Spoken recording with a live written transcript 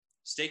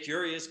stay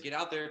curious, get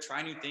out there,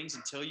 try new things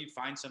until you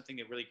find something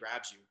that really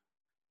grabs you.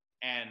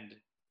 And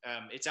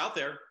it's out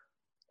there.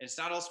 And it's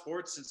not all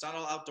sports. It's not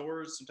all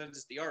outdoors. Sometimes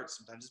it's the arts.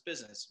 Sometimes it's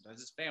business.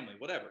 Sometimes it's family,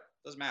 whatever.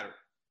 It doesn't matter.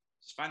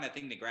 Just find that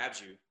thing that grabs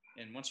you.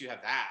 And once you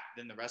have that,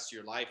 then the rest of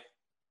your life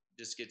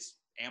just gets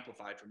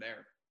amplified from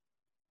there.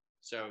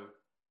 So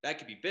that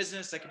could be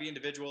business. That could be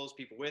individuals,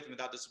 people with and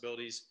without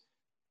disabilities.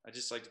 I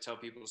just like to tell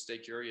people to stay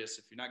curious.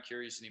 If you're not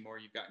curious anymore,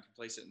 you've gotten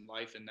complacent in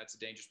life, and that's a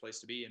dangerous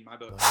place to be in my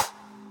book.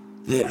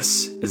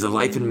 This is the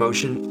Life in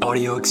Motion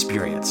audio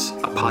experience,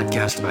 a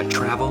podcast about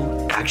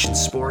travel, action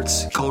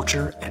sports,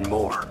 culture, and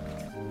more.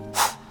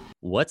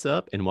 What's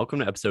up, and welcome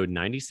to episode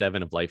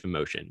 97 of Life in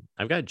Motion.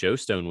 I've got Joe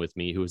Stone with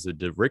me, who is the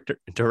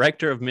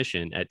director of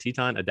mission at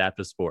Teton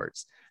Adaptive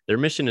Sports. Their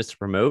mission is to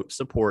promote,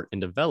 support, and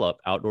develop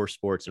outdoor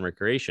sports and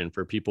recreation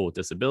for people with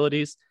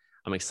disabilities.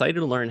 I'm excited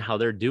to learn how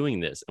they're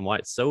doing this and why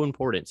it's so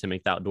important to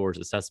make the outdoors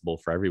accessible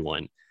for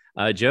everyone.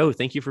 Joe,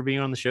 thank you for being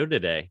on the show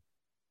today.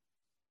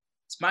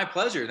 It's my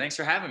pleasure. Thanks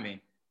for having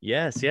me.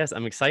 Yes.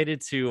 I'm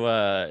excited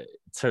to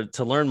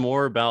learn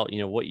more about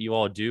what you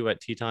all do at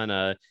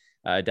Teton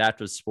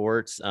Adaptive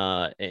Sports,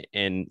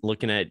 and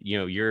looking at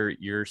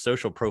your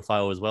social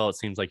profile as well. It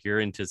seems like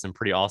you're into some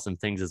pretty awesome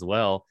things as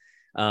well.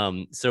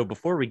 So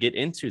before we get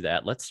into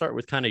that, let's start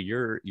with kind of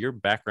your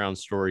background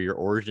story, your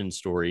origin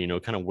story.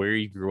 Kind of where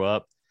you grew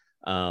up.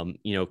 Kind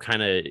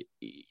of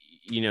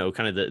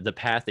the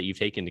path that you've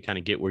taken to kind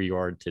of get where you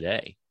are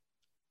today.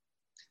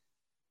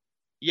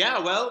 Yeah,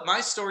 well,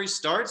 my story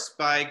starts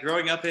by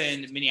growing up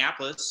in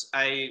Minneapolis.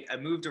 I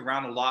moved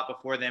around a lot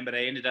before then, but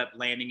I ended up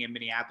landing in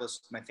Minneapolis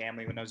with my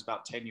family when I was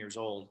about 10 years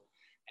old.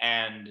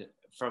 And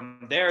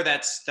from there,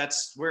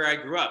 that's where I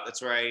grew up.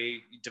 That's where I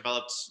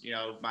developed,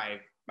 my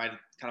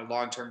kind of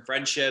long-term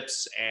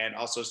friendships, and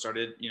also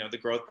started, the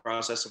growth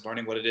process of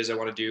learning what it is I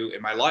want to do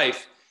in my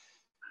life.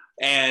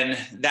 And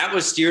that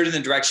was steered in the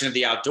direction of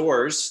the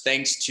outdoors,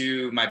 thanks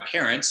to my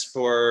parents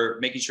for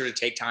making sure to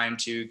take time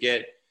to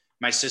get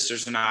my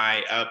sisters and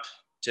I up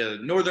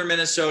to northern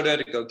Minnesota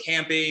to go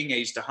camping. I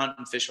used to hunt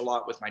and fish a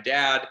lot with my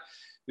dad.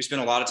 We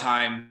spent a lot of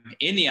time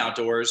in the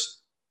outdoors.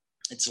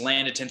 It's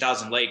land of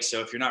 10,000 lakes. So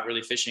if you're not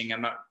really fishing,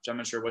 I'm not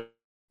sure what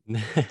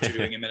you're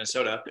doing in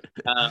Minnesota.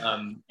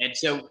 And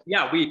so,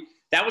 yeah,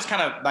 that was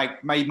kind of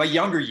like my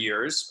younger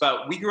years,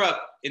 but we grew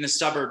up in a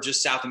suburb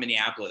just south of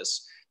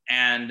Minneapolis.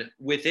 And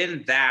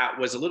within that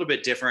was a little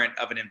bit different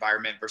of an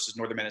environment versus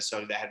northern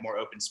Minnesota that had more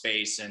open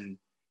space and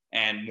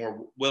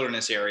more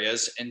wilderness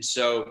areas. And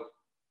so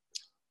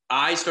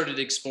I started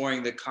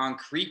exploring the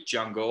concrete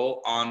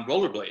jungle on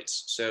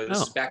rollerblades. So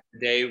this is back in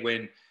the day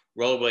when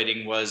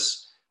rollerblading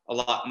was a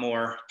lot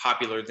more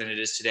popular than it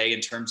is today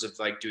in terms of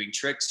like doing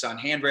tricks on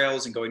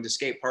handrails and going to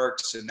skate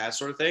parks and that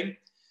sort of thing.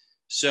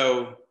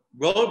 So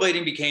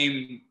rollerblading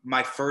became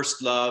my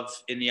first love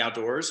in the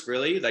outdoors,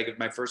 really, like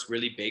my first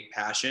really big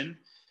passion.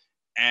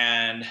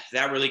 And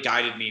that really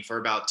guided me for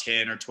about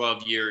 10 or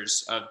 12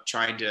 years of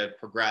trying to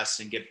progress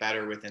and get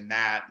better within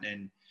that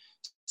and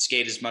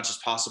skate as much as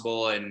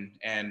possible. And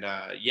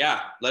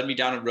led me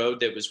down a road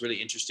that was really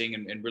interesting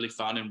and really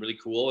fun and really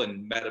cool,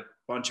 and met a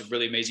bunch of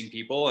really amazing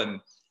people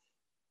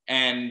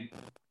and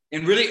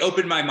really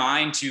opened my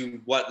mind to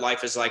what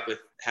life is like with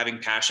having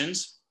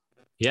passions.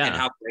 Yeah. And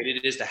how great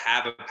it is to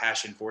have a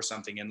passion for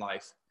something in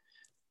life.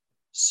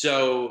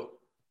 So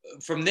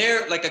from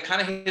there, like I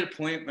kind of hit a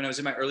point when I was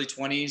in my early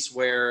 20s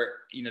where,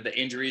 the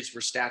injuries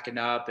were stacking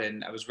up,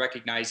 and I was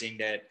recognizing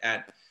that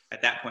at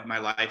that point in my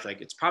life,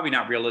 like it's probably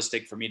not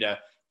realistic for me to,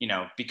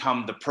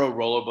 become the pro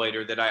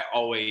rollerblader that I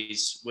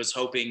always was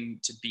hoping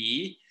to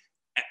be.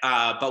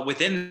 But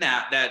within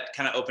that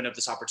kind of opened up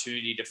this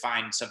opportunity to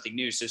find something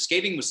new. So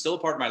skating was still a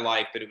part of my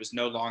life, but it was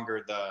no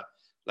longer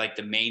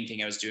the main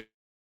thing I was doing.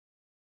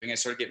 I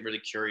started getting really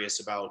curious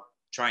about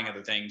trying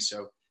other things.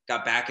 So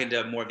got back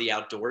into more of the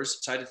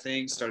outdoors side of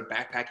things, started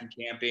backpacking,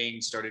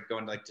 camping, started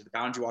going to the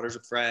Boundary Waters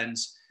with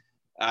friends.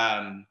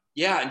 And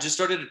just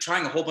started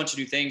trying a whole bunch of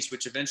new things,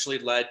 which eventually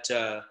led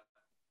to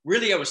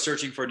really I was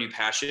searching for a new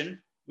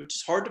passion, which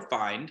is hard to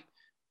find.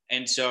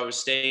 And so I was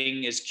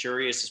staying as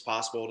curious as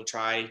possible to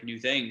try new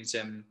things.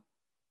 And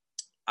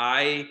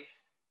I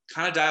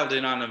kind of dialed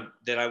in on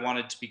that I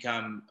wanted to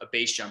become a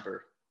base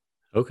jumper.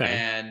 Okay.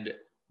 And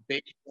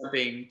base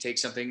jumping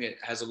takes something that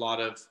has a lot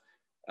of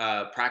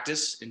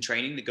practice and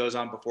training that goes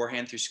on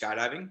beforehand through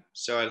skydiving.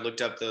 So I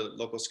looked up the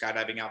local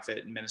skydiving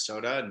outfit in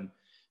Minnesota and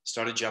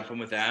started jumping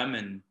with them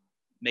and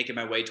making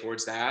my way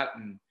towards that.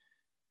 And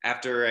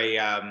after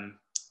a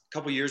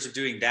couple years of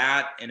doing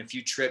that and a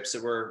few trips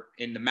that were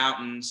in the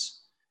mountains,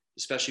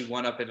 especially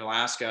one up in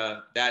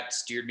Alaska, that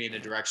steered me in a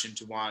direction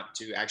to want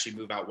to actually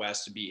move out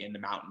west and be in the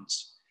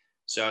mountains.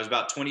 So I was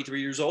about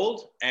 23 years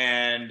old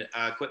and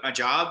quit my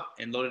job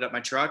and loaded up my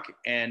truck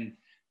and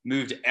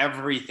moved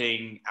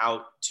everything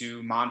out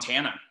to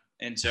Montana.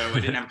 And so I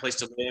didn't have a place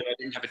to live. I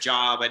didn't have a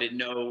job. I didn't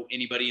know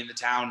anybody in the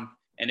town.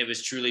 And it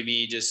was truly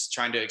me just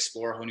trying to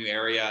explore a whole new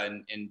area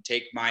and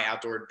take my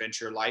outdoor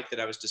adventure life that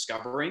I was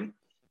discovering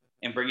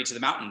and bring it to the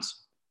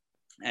mountains.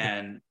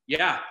 And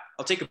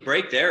I'll take a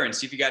break there and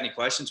see if you got any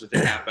questions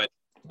within that. But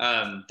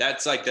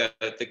That's like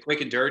the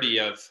quick and dirty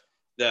of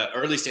the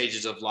early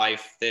stages of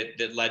life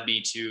that led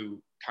me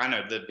to kind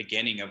of the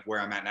beginning of where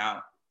I'm at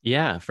now.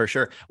 Yeah, for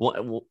sure.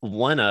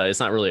 One, it's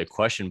not really a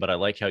question, but I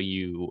like how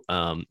you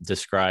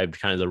described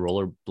kind of the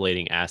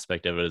rollerblading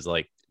aspect of it as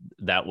like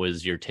that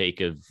was your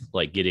take of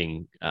like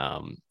getting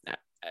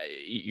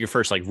your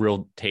first like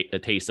real a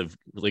taste of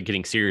like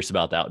getting serious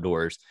about the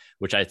outdoors,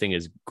 which I think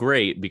is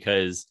great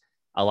because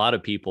a lot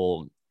of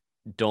people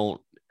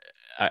don't,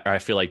 I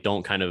feel like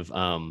don't kind of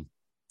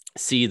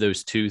see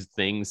those two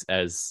things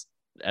as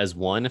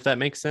one, if that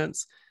makes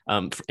sense.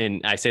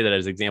 And I say that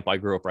as an example, I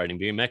grew up riding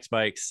BMX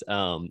bikes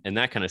and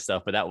that kind of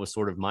stuff, but that was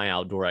sort of my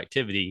outdoor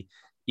activity,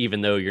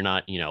 even though you're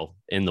not,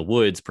 in the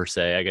woods per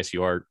se. I guess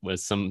you are with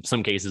some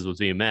cases with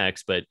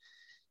BMX, but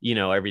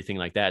everything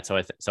like that.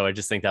 So I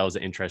just think that was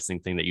an interesting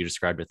thing that you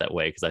described it that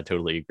way, because I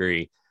totally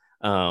agree.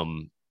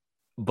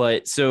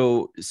 But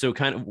so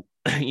kind of,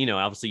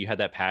 obviously you had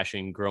that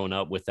passion growing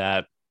up with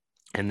that,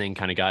 and then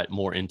kind of got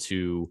more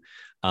into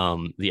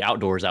the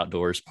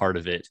outdoors part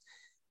of it.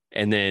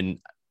 And then,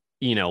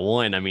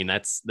 I mean,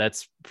 that's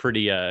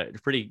pretty,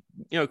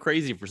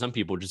 crazy for some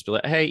people, just be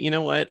like, hey, you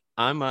know what?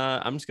 I'm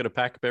just going to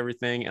pack up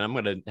everything and I'm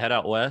going to head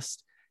out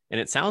west. And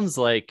it sounds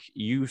like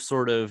you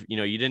sort of, you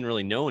didn't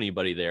really know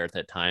anybody there at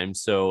that time.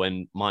 So,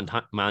 and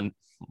Montana,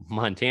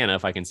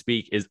 if I can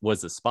speak,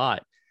 was the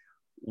spot.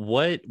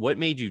 What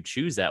made you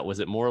choose that? Was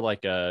it more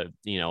like I'm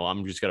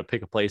just going to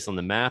pick a place on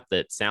the map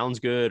that sounds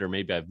good, or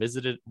maybe I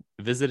visited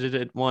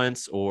it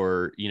once,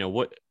 or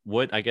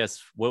what I guess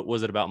what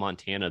was it about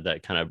Montana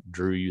that kind of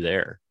drew you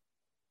there?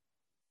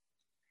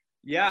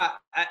 Yeah,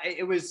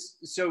 it was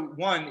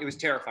it was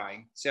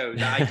terrifying. So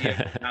the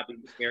idea of not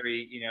being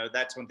scary,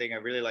 that's one thing I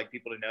really like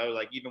people to know.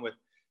 Like even with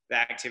the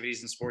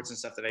activities and sports and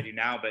stuff that I do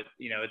now, but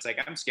it's like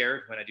I'm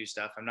scared when I do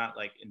stuff. I'm not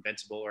like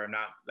invincible, or I'm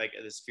not like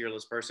this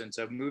fearless person.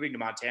 So moving to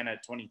Montana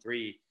at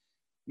 23,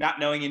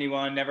 not knowing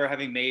anyone, never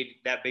having made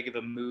that big of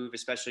a move,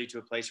 especially to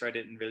a place where I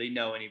didn't really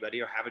know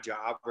anybody or have a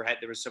job, or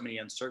there was so many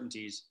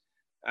uncertainties.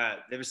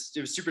 It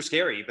was super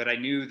scary, but I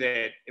knew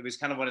that it was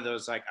kind of one of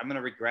those like I'm going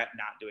to regret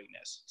not doing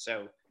this.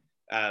 So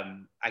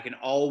I can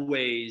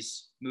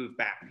always move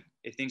back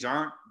if things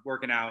aren't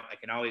working out. I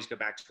can always go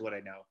back to what I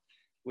know,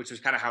 which was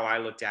kind of how I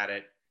looked at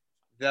it.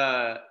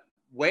 The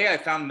way I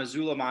found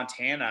Missoula,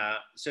 Montana,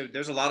 so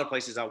there's a lot of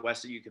places out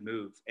west that you can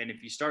move. And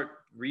if you start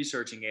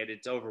researching it,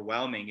 it's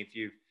overwhelming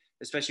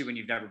especially when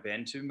you've never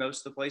been to most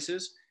of the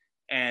places.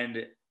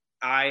 And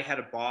I had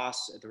a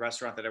boss at the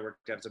restaurant that I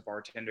worked at as a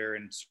bartender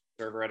and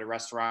server at a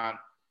restaurant.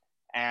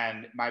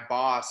 And my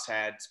boss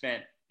had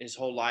spent his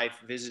whole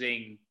life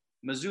visiting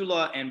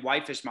Missoula and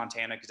Whitefish,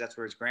 Montana, because that's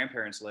where his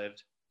grandparents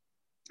lived.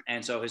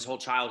 And so his whole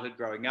childhood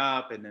growing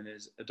up, and then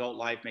his adult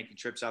life making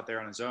trips out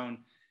there on his own,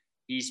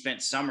 he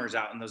spent summers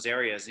out in those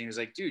areas. And he was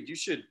like, dude, you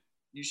should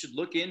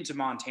look into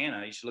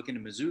Montana. You should look into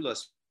Missoula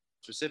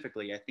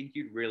specifically. I think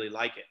you'd really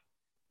like it.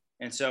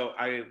 And so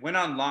I went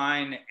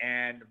online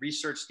and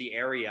researched the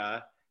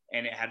area,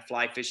 and it had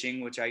fly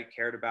fishing, which I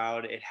cared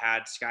about. It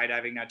had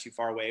skydiving not too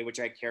far away, which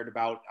I cared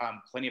about.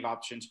 Plenty of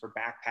options for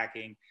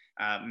backpacking.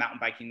 Mountain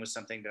biking was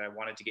something that I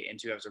wanted to get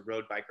into. I was a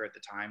road biker at the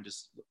time,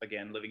 just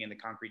again, living in the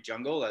concrete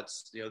jungle.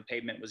 That's, the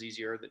pavement was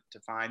easier to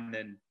find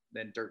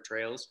than dirt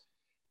trails.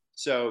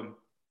 So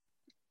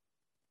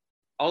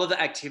all of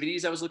the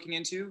activities I was looking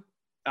into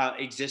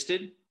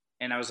existed.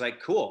 And I was like,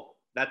 cool,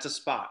 that's a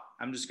spot.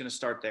 I'm just going to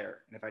start there.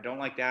 And if I don't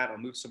like that, I'll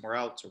move somewhere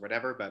else or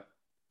whatever. But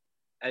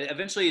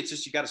eventually it's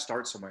just, you got to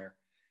start somewhere.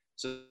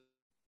 So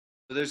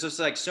there's just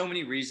like so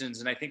many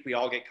reasons. And I think we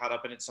all get caught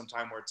up in it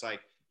sometime where it's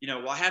like,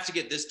 well, I have to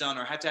get this done,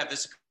 or I have to have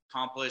this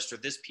accomplished, or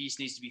this piece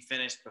needs to be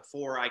finished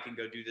before I can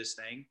go do this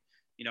thing,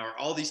 or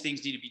all these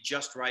things need to be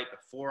just right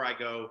before I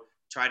go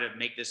try to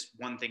make this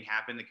one thing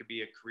happen. That could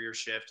be a career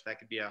shift, that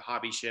could be a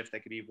hobby shift,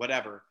 that could be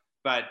whatever.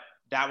 But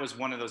that was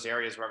one of those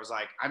areas where I was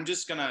like, I'm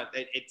just gonna,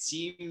 it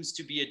seems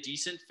to be a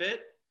decent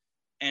fit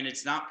and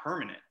it's not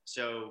permanent.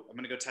 So I'm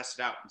gonna go test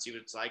it out and see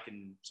what it's like.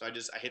 And so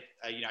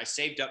I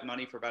saved up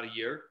money for about a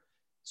year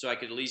so I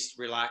could at least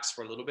relax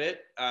for a little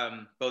bit,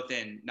 both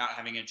in not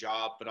having a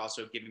job, but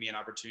also giving me an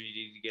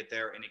opportunity to get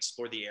there and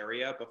explore the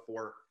area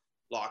before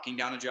locking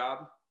down a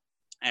job.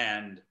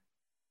 And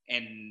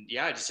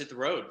yeah, I just hit the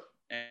road.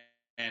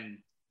 And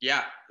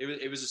yeah,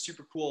 it was a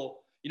super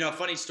cool, a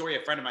funny story.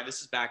 A friend of mine,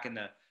 this is back in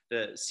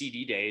the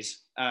CD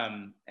days,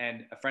 and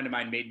a friend of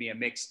mine made me a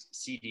mixed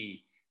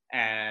CD,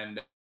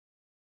 and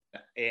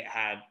it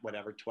had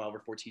whatever 12 or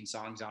 14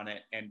 songs on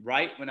it. And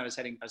right when I was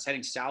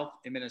heading south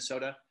in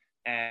Minnesota,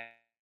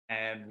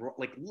 and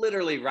like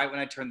literally right when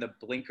I turned the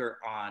blinker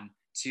on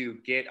to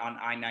get on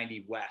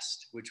I-90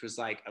 West, which was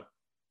like a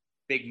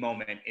big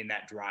moment in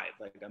that drive.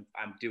 Like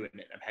I'm doing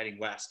it, I'm heading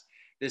west.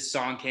 This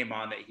song came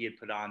on that he had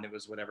put on that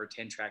was whatever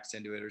 10 tracks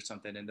into it or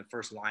something. And the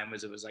first line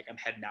was, it was like, I'm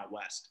heading out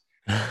west.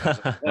 I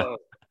was like, whoa,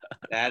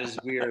 that is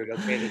weird.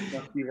 Okay, this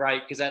must be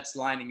right, because that's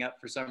lining up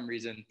for some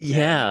reason.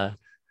 Yeah. And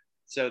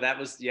so that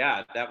was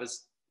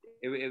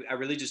I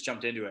really just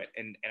jumped into it,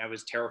 and I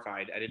was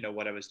terrified. I didn't know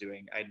what I was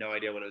doing. I had no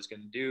idea what I was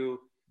going to do.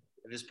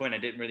 at this point, I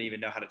didn't really even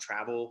know how to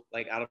travel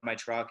like out of my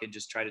truck and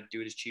just try to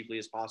do it as cheaply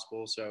as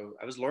possible. So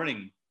I was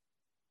learning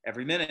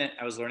every minute.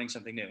 I was learning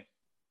something new.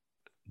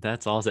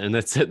 That's awesome. And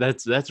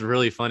that's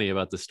really funny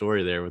about the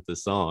story there with the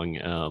song.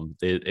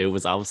 It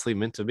was obviously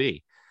meant to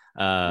be.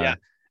 Yeah.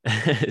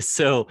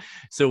 So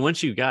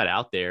once you got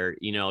out there,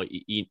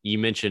 you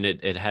mentioned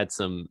it had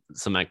some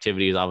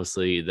activities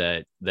obviously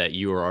that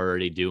you were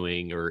already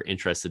doing or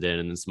interested in,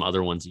 and some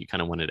other ones that you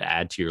kind of wanted to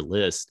add to your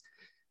list.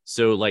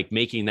 So like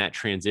making that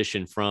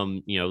transition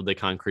from, the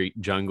concrete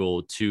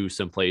jungle to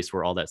some place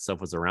where all that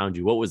stuff was around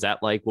you. What was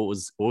that like? What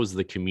was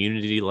the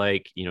community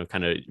like,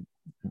 kind of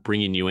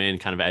bringing you in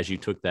kind of as you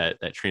took that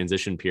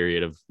transition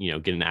period of,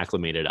 getting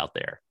acclimated out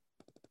there?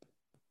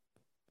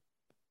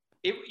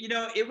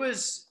 It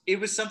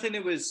was something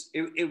that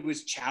it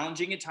was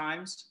challenging at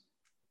times,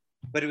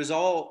 but it was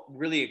all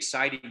really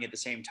exciting at the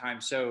same time.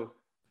 So,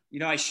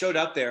 I showed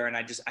up there and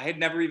I had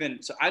never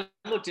even, so I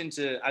looked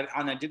into,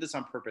 I did this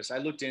on purpose. I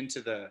looked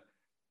into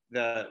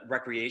the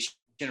recreation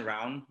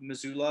around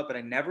Missoula, but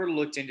I never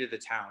looked into the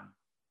town.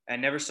 I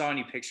never saw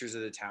any pictures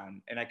of the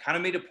town. And I kind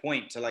of made a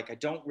point to I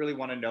don't really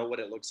want to know what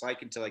it looks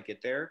like until I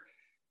get there.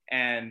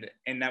 And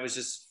that was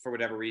just for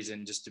whatever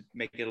reason, just to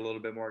make it a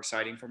little bit more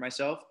exciting for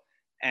myself.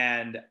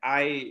 And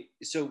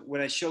so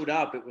when I showed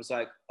up, it was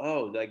like,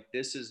 oh,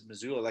 this is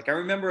Missoula. I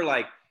remember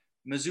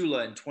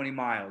Missoula in 20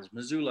 miles,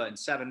 Missoula in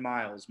 7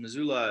 miles,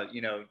 Missoula,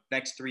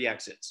 next 3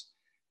 exits.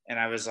 And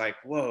I was like,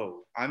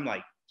 whoa, I'm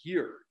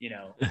here,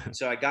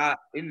 So I got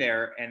in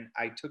there and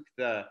I took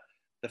the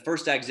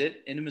first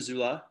exit into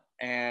Missoula,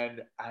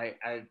 and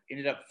I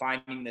ended up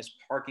finding this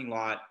parking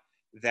lot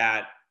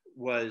that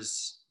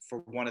was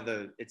for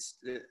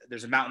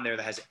there's a mountain there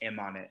that has M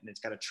on it, and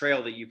it's got a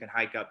trail that you can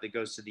hike up that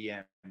goes to the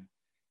M.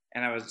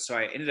 And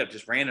I ended up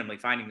just randomly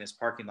finding this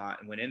parking lot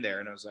and went in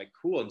there, and I was like,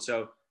 cool. And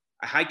so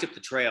I hiked up the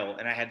trail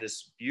and I had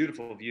this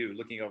beautiful view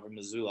looking over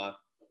Missoula.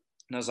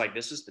 And I was like,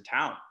 this is the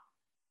town.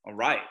 All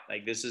right. I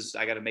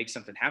got to make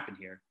something happen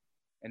here.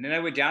 And then I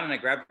went down and I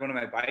grabbed one of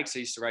my bikes. I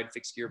used to ride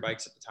fixed gear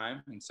bikes at the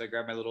time. And so I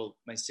grabbed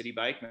my city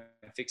bike, my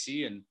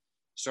fixie, and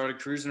started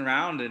cruising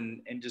around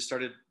and just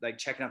started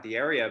checking out the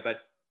area.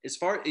 But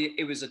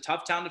it was a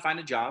tough town to find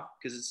a job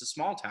because it's a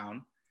small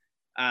town.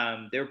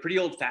 They were pretty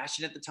old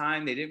fashioned at the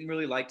time. They didn't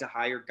really like to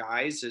hire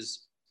guys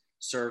as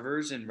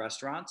servers in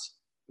restaurants,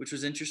 which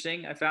was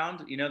interesting. I found,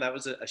 that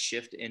was a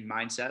shift in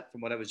mindset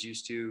from what I was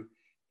used to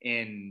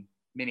in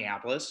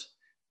Minneapolis.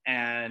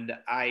 And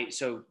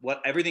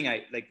everything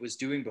I was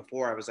doing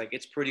before, I was like,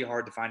 it's pretty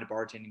hard to find a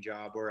bartending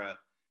job or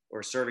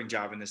a serving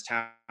job in this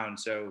town.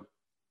 So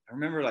I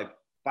remember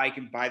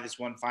biking by this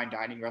one fine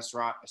dining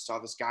restaurant. I saw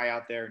this guy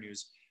out there and he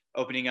was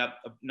opening up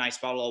a nice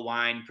bottle of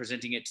wine,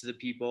 presenting it to the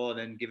people, and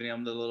then giving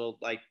them the little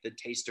the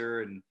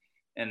taster and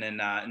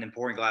then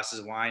pouring glasses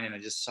of wine. And I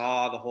just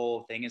saw the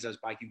whole thing as I was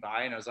biking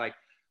by, and I was like,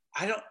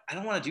 I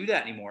don't want to do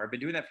that anymore. I've been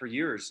doing that for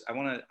years. I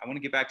want to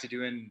get back to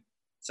doing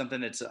something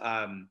that's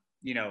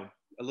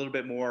a little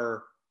bit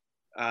more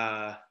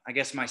I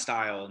guess my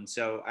style. And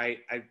so I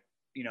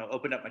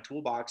opened up my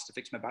toolbox to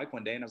fix my bike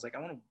one day, and I was like, I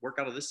want to work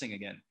out of this thing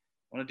again.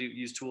 I want to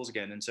use tools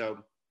again. And so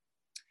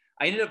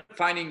I ended up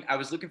I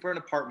was looking for an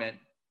apartment,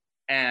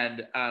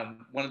 and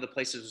one of the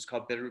places was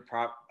called Bitterroot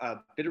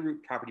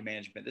Property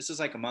Management. This is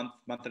a month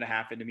and a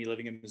half into me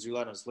living in Missoula,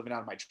 and I was living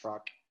out of my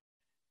truck.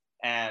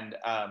 And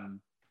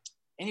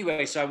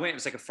anyway, so I went, it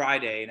was a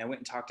Friday, and I went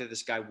and talked to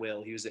this guy,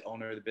 Will. He was the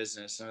owner of the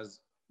business. And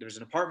there was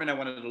an apartment I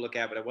wanted to look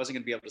at, but I wasn't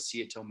going to be able to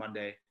see it till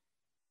Monday.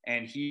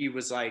 And he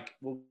was like,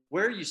 well,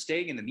 where are you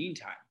staying in the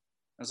meantime?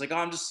 I was like, oh,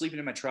 I'm just sleeping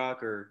in my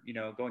truck or,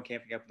 going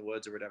camping up in the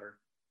woods or whatever.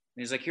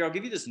 And he's like, here, I'll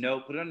give you this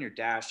note, put it on your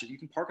dash. You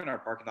can park in our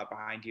parking lot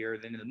behind here.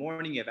 Then in the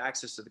morning, you have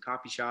access to the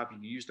coffee shop. You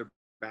can use their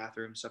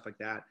bathroom, stuff like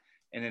that.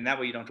 And then that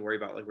way you don't have to worry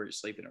about where you're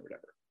sleeping or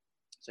whatever.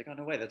 It's like, oh,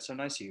 no way. That's so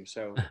nice of you.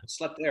 So I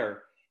slept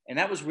there. And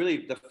that was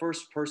really the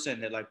first person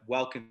that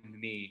welcomed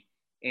me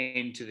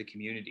into the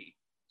community.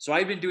 So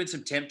I've been doing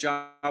some temp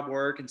job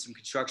work and some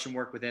construction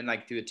work within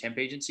through a temp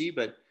agency,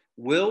 but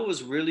Will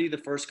was really the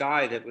first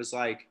guy that was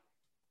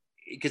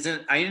because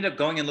then I ended up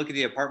going and looking at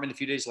the apartment a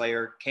few days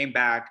later, came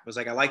back, was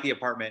like, I like the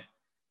apartment.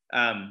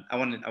 I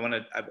want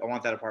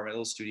that apartment, a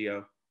little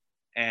studio.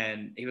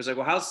 And he was like,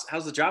 well,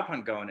 how's the job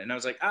hunt going? And I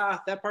was like,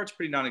 that part's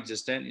pretty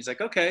non-existent. He's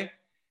like, okay.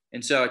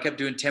 And so I kept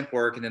doing temp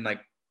work. And then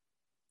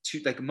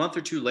a month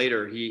or two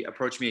later, he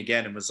approached me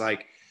again and was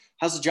like,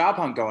 how's the job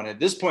hunt going? At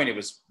this point, it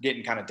was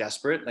getting kind of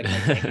desperate. My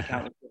bank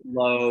account was getting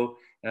low,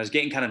 and I was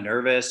getting kind of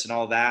nervous and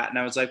all that. And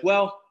I was like,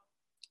 well,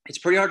 it's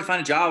pretty hard to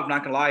find a job. I'm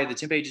not gonna lie. The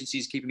temp agency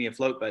is keeping me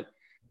afloat, but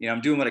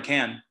I'm doing what I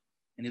can.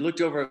 And he looked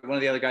over at one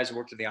of the other guys who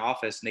worked in the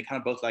office, and they kind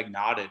of both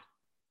nodded.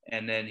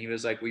 And then he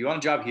was like, well, you want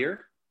a job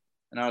here?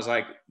 And I was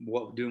like,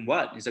 what, doing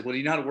what? And he's like, well, do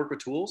you know how to work with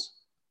tools?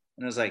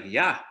 And I was like,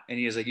 yeah. And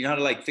he was like, you know how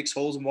to fix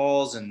holes in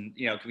walls? And,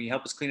 can you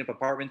help us clean up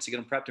apartments to get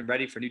them prepped and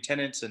ready for new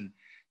tenants? And,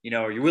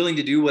 are you willing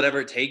to do whatever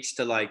it takes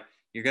to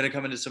you're going to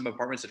come into some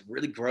apartments that are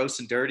really gross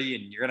and dirty,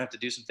 and you're going to have to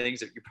do some things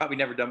that you've probably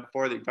never done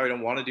before that you probably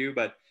don't want to do,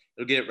 but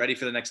it'll get it ready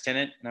for the next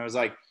tenant. And I was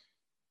like,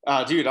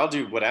 Dude, I'll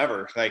do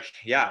whatever. Like,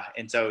 yeah.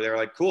 And so they were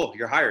like, cool,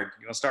 you're hired.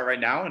 You want to start right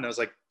now? And I was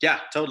like, yeah,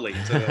 totally.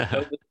 And so they'll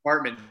go to the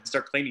department and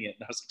start cleaning it.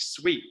 And I was like,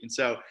 sweet. And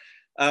so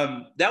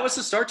that was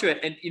the start to it.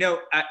 And, you know,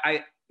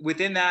 I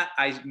within that,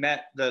 I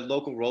met the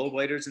local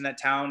rollerbladers in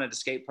that town at a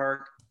skate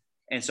park.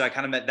 And so I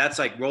kind of met, that's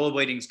like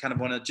rollerblading is kind of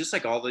one of, just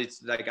like all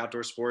these like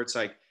outdoor sports,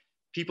 like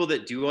people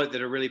that do it,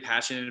 that are really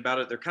passionate about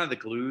it. They're kind of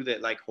the glue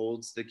that like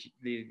holds the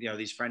you know,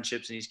 these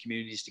friendships and these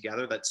communities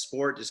together. That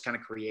sport just kind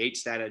of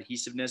creates that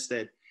adhesiveness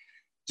that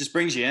just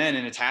brings you in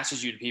and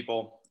attaches you to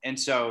people. And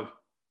so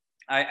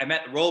I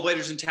met the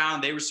rollerbladers in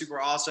town. They were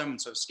super awesome.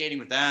 And so skating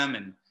with them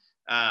and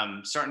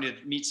starting to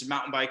meet some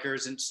mountain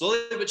bikers, and slowly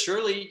but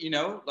surely, you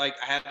know, like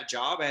I had a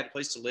job, I had a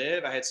place to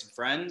live, I had some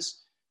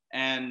friends,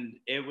 and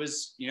it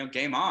was, you know,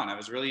 game on. I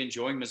was really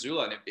enjoying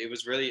Missoula, and it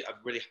was really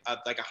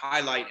like a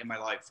highlight in my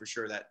life for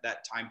sure,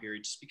 that time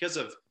period, just because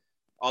of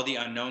all the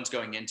unknowns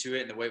going into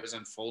it and the way it was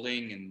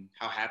unfolding and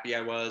how happy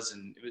I was.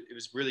 And it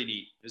was really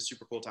neat. It was a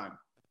super cool time.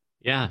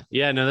 Yeah,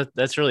 no,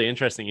 that's really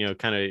interesting. You know,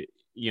 kind of,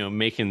 you know,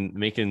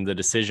 making the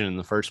decision in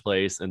the first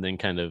place, and then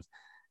kind of,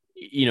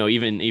 you know,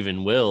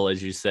 even Will,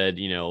 as you said,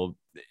 you know,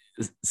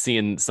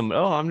 seeing some,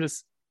 oh, I'm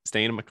just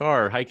staying in my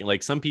car or hiking.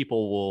 Like some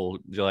people will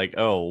be like,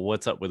 oh,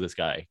 what's up with this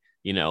guy,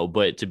 you know?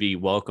 But to be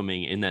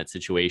welcoming in that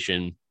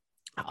situation,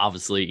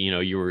 obviously, you know,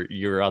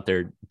 you're out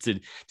there to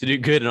do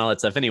good and all that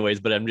stuff, anyways.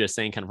 But I'm just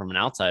saying, kind of from an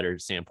outsider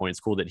standpoint, it's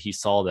cool that he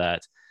saw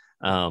that,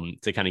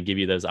 to kind of give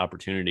you those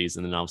opportunities,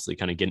 and then obviously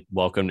kind of get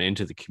welcomed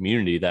into the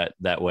community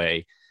that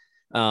way.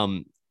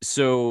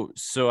 So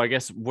I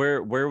guess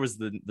where was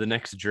the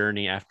next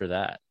journey after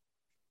that?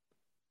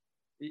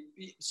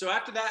 So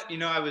after that, you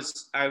know, I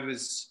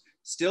was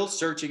still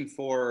searching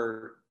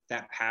for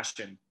that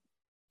passion.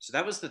 So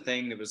that was the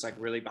thing that was like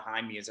really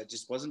behind me, is I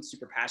just wasn't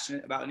super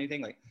passionate about anything.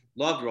 Like,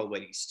 loved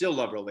rollerblading, still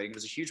love rollerblading. It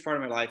was a huge part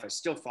of my life. I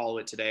still follow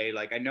it today.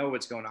 Like, I know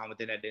what's going on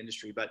within that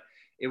industry, but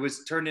it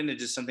was turned into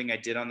just something I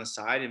did on the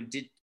side, and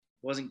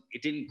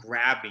it didn't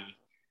grab me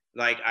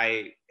like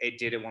it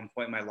did at one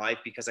point in my life,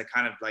 because I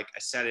kind of like, I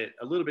set it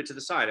a little bit to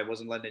the side. I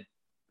wasn't letting it,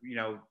 you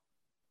know,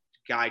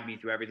 guide me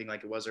through everything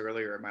like it was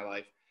earlier in my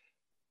life.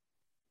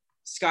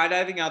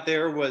 Skydiving out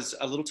there was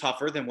a little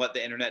tougher than what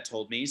the internet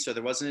told me. So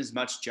there wasn't as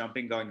much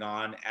jumping going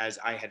on as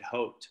I had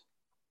hoped.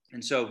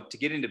 And so to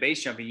get into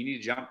base jumping, you need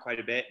to jump quite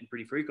a bit and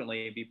pretty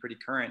frequently and be pretty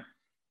current.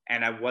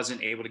 And I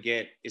wasn't able to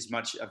get as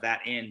much of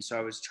that in. So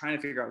I was trying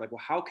to figure out like,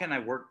 well, how can I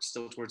work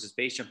still towards this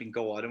base jumping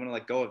goal? I don't want to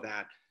let go of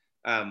that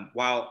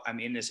while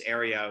I'm in this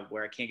area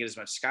where I can't get as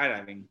much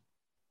skydiving.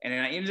 And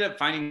then I ended up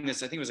finding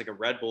this, I think it was like a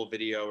Red Bull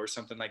video or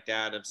something like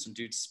that, of some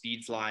dudes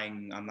speed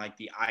flying on like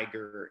the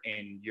Eiger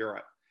in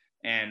Europe.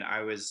 And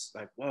I was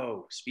like,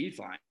 whoa, speed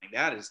flying,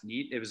 that is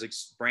neat. It was like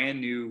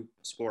brand new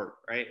sport,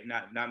 right?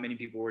 Not many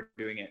people were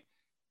doing it.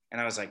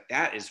 And I was like,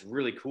 that is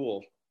really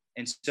cool.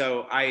 And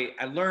so I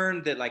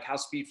learned that like how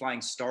speed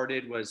flying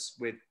started was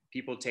with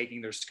people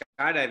taking their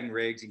skydiving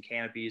rigs and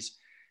canopies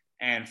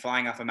and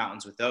flying off of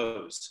mountains with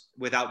those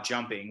without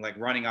jumping, like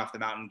running off the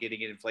mountain, getting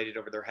it inflated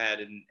over their head,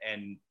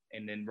 and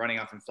then running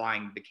off and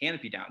flying the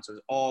canopy down. So it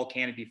was all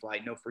canopy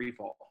flight, no free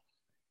fall.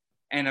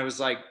 And I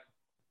was like,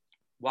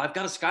 well, I've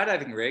got a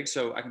skydiving rig,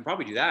 so I can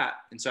probably do that.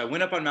 And so I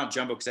went up on Mount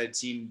Jumbo because I'd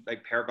seen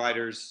like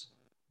paragliders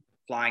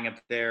flying up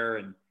there.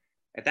 And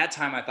at that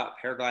time, I thought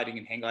paragliding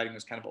and hang gliding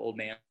was kind of an old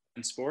man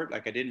sport.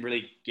 Like, I didn't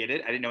really get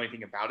it. I didn't know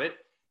anything about it.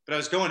 But I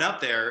was going up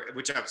there,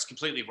 which I was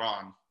completely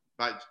wrong,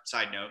 by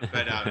side note.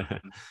 But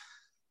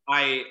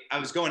I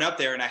was going up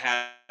there, and I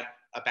had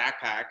a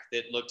backpack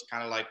that looked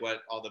kind of like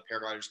what all the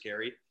paragliders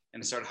carry.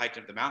 And I started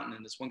hiking up the mountain.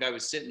 And this one guy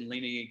was sitting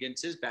leaning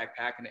against his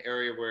backpack in an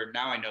area where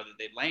now I know that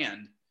they'd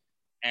land.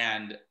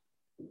 And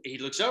he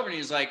looks over and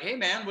he's like, hey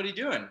man, what are you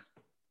doing?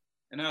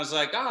 And I was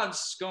like, oh, I'm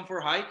just going for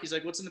a hike. He's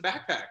like, what's in the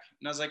backpack?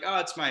 And I was like, oh,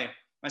 it's my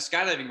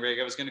skydiving rig.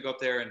 I was going to go up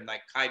there and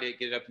like kite it,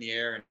 get it up in the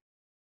air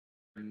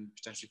and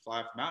potentially fly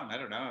off the mountain. I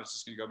don't know. I was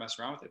just going to go mess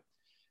around with it.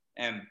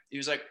 And he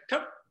was like,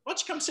 why don't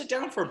you come sit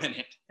down for a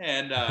minute?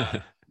 And,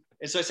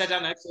 and so I sat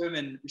down next to him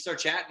and we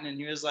started chatting, and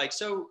he was like,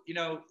 so, you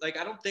know, like,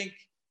 I don't think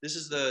this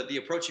is the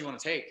approach you want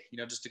to take, you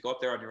know, just to go up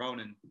there on your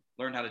own and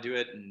learn how to do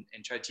it and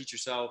try to teach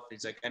yourself.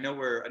 He's like, I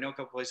know a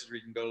couple places where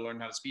you can go to learn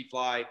how to speed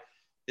fly.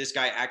 This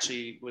guy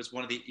actually was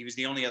he was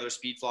the only other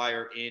speed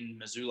flyer in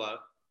Missoula.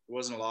 There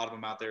wasn't a lot of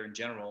them out there in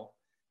general.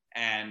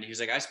 And he was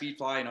like, I speed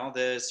fly and all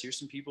this, here's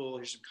some people,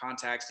 here's some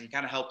contacts. And he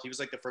kind of helped. He was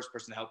like the first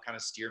person to help kind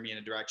of steer me in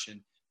a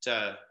direction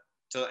to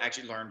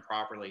actually learn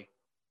properly.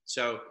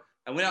 So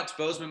I went out to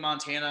Bozeman,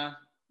 Montana,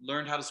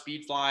 learned how to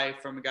speed fly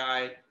from a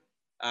guy,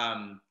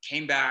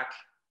 came back,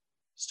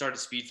 started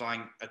speed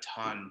flying a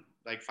ton,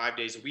 like 5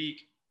 days a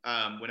week,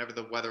 whenever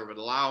the weather would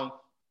allow.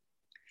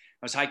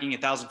 I was hiking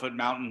 1,000-foot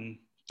mountain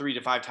 3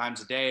 to 5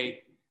 times a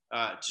day,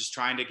 just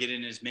trying to get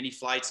in as many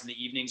flights in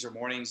the evenings or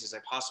mornings as I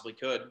possibly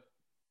could.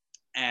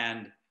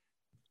 And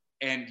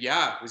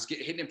yeah, I was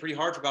hitting it pretty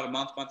hard for about a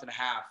month and a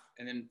half.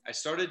 And then I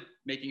started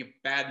making a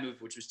bad move,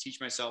 which was teach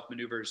myself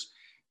maneuvers,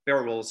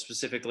 barrel rolls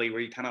specifically, where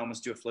you kind of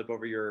almost do a flip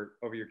over your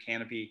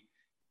canopy.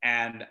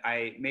 And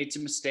I made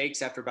some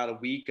mistakes after about a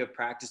week of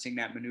practicing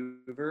that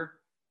maneuver.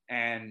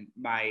 and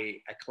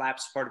I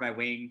collapsed part of my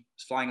wing. I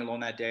was flying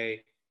alone that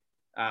day.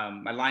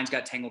 My lines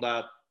got tangled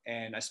up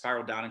and I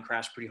spiraled down and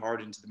crashed pretty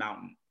hard into the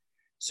mountain.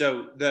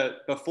 So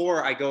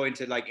before I go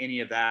into like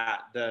any of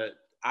that,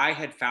 I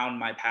had found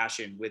my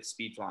passion with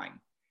speed flying,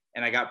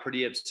 and I got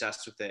pretty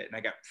obsessed with it, and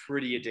I got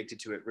pretty addicted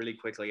to it really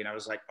quickly. And I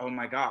was like, oh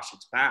my gosh,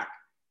 it's back.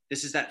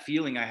 This is that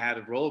feeling I had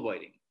of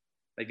rollerblading.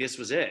 Like this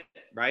was it,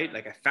 right?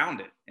 Like I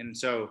found it. And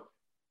so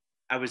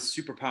I was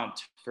super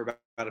pumped for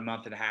about a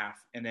month and a half.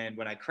 And then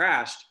when I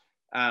crashed,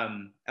 I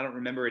don't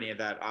remember any of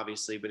that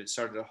obviously, but it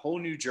started a whole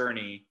new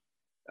journey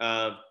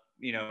of,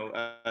 you know,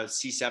 a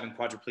C7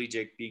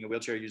 quadriplegic, being a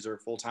wheelchair user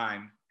full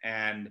time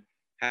and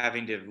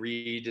having to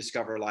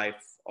rediscover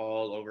life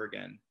all over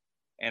again.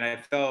 And I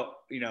felt,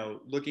 you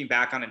know, looking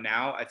back on it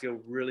now, I feel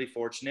really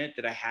fortunate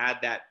that I had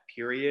that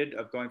period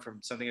of going from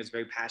something I was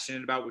very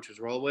passionate about, which was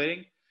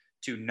rollerblading,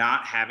 to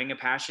not having a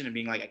passion and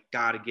being like, I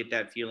got to get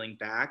that feeling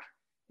back.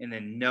 And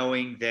then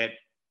knowing that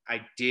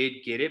I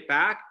did get it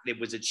back, it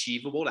was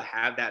achievable to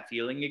have that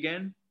feeling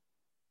again.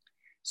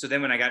 So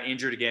then when I got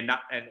injured again,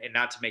 not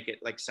to make it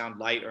like sound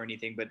light or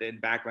anything, but in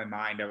the back of my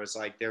mind, I was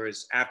like,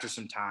 after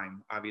some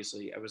time,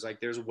 obviously, I was like,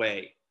 there's a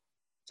way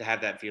to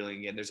have that feeling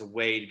again. There's a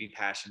way to be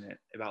passionate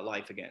about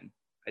life again.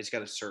 I just got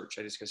to search.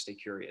 I just got to stay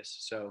curious.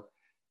 So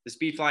the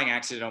speed flying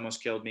accident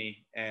almost killed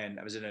me. And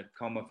I was in a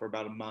coma for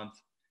about a month,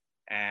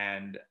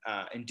 and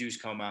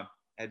induced coma.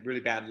 I had really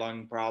bad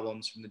lung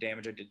problems from the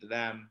damage I did to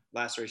them.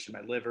 Laceration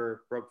of my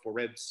liver, broke 4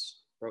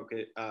 ribs, broke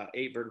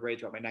 8 vertebrae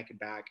throughout my neck and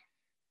back,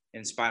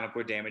 and spinal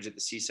cord damage at the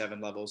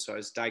C7 level. So I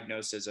was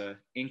diagnosed as a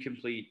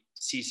incomplete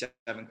C7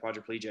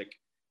 quadriplegic,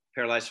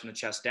 paralyzed from the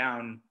chest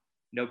down,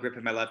 no grip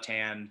in my left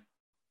hand,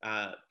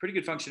 pretty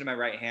good function in my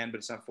right hand, but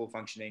it's not full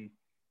functioning,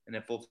 and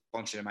then full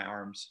function in my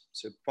arms.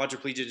 So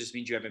quadriplegia just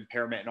means you have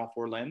impairment in all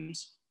 4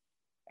 limbs.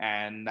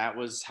 And that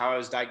was how I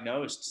was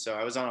diagnosed. So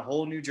I was on a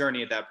whole new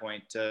journey at that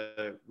point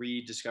to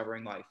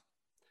rediscovering life.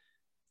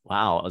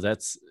 Wow.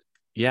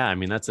 Yeah, I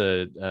mean, that's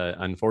a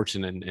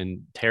unfortunate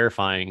and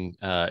terrifying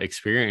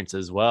experience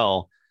as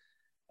well.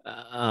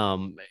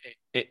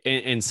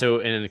 And so,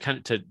 and kind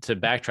of to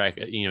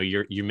backtrack, you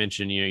know, you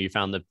mentioned, you know, you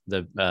found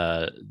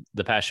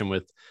the passion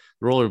with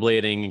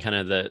rollerblading and kind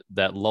of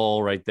that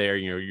lull right there.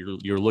 You know,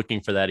 you're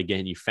looking for that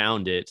again. You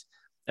found it,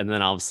 and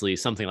then obviously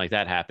something like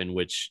that happened,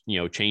 which, you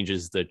know,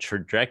 changes the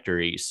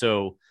trajectory.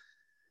 So,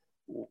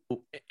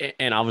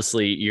 and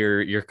obviously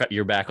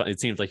you're back on, it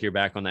seems like you're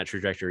back on that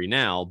trajectory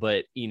now,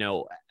 but, you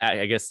know,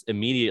 I guess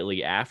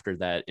immediately after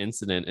that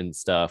incident and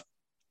stuff,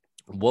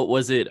 what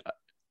was it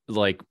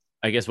like?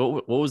 I guess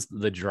what was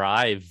the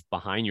drive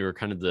behind you, or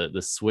kind of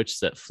the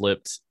switch that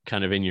flipped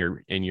kind of in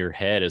your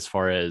head, as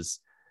far as,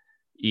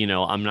 you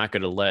know, I'm not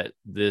going to let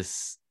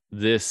this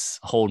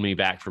hold me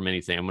back from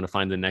anything. I'm going to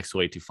find the next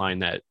way to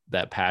find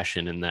that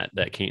passion and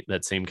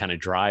that same kind of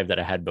drive that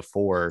I had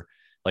before.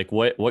 Like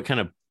what kind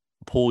of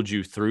pulled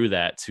you through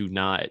that to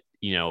not,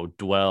 you know,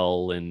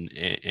 dwell and,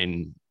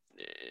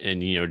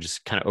 you know,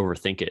 just kind of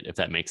overthink it, if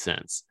that makes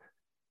sense?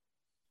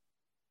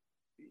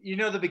 You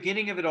know, the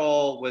beginning of it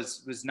all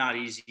was not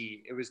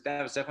easy.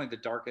 That was definitely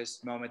the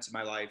darkest moments of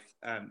my life.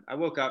 I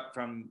woke up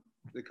from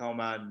the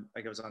coma and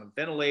like I was on a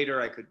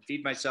ventilator. I couldn't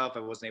feed myself. I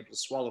wasn't able to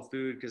swallow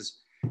food, because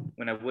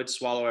when I would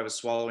swallow, I was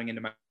swallowing into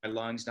my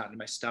lungs, not into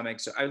my stomach.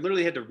 So I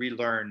literally had to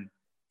relearn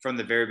from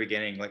the very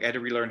beginning. Like I had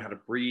to relearn how to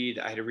breathe.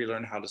 I had to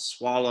relearn how to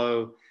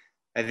swallow.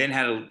 I then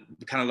had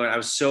to kind of learn. I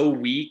was so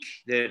weak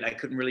that I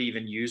couldn't really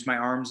even use my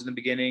arms in the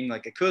beginning.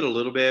 Like I could a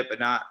little bit, but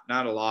not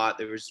a lot.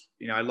 There was,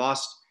 you know,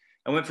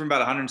 I went from about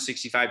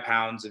 165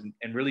 pounds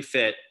and really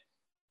fit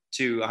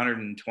to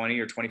 120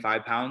 or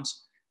 25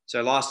 pounds. So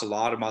I lost a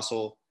lot of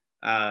muscle.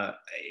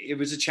 It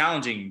was a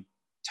challenging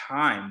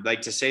time,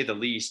 like to say the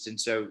least. And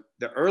so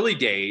the early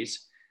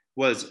days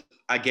was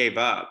I gave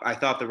up. I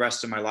thought the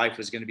rest of my life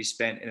was going to be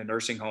spent in a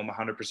nursing home,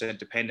 100%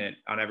 dependent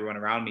on everyone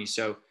around me.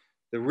 So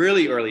the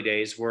really early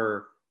days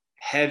were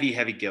heavy,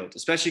 heavy guilt,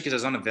 especially because I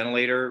was on a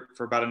ventilator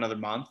for about another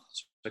month.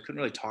 So I couldn't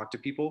really talk to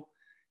people.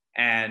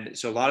 And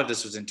so a lot of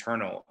this was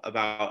internal,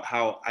 about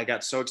how I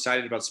got so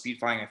excited about speed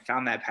flying. I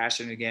found that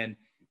passion again.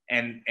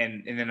 And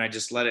then I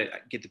just let it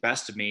get the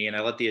best of me. And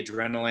I let the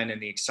adrenaline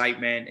and the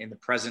excitement and the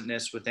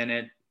presentness within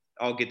it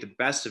all get the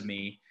best of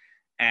me.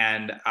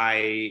 And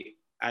I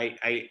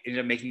ended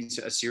up making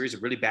a series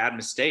of really bad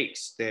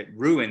mistakes that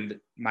ruined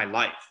my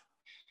life.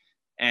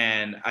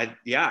 And I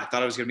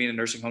thought I was going to be in a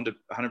nursing home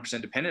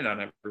 100% dependent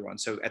on everyone.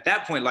 So at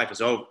that point, life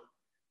was over.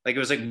 Like it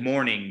was like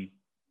mourning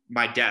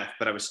my death,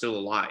 but I was still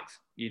alive,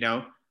 you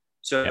know?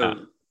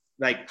 So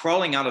like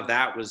crawling out of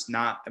that was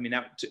not, I mean,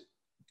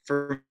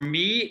 for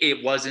me,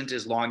 it wasn't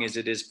as long as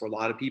it is for a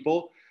lot of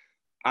people.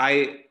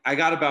 I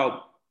got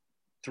about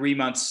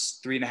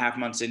 3.5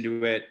 months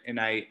into it, and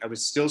I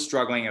was still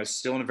struggling. I was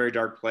still in a very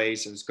dark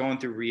place. I was going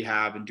through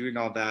rehab and doing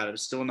all that. I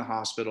was still in the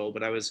hospital,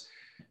 but I was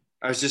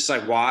just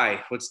like,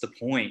 why? What's the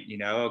point? You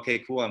know, okay,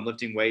 cool. I'm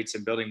lifting weights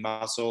and building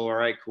muscle. All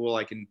right, cool.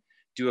 I can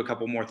do a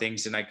couple more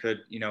things than I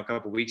could, you know, a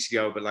couple of weeks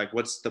ago. But like,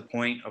 what's the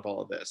point of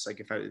all of this? Like,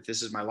 if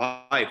this is my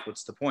life,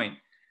 what's the point?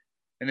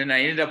 And then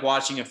I ended up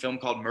watching a film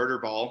called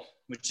Murderball,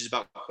 which is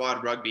about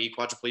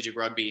quadriplegic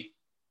rugby.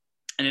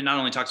 And it not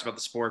only talks about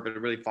the sport, but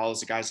it really follows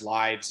the guys'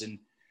 lives. And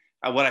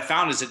what I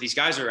found is that these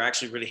guys are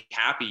actually really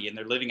happy and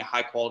they're living a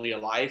high quality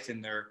of life,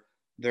 and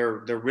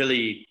they're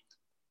really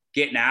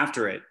getting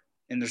after it,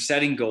 and they're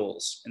setting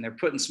goals, and they're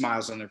putting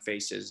smiles on their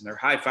faces, and they're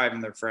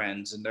high-fiving their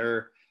friends, and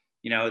they're,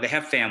 they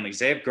have families,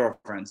 they have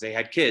girlfriends, they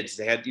had kids,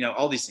 they had,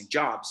 all these things,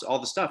 jobs, all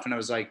the stuff. And I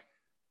was like,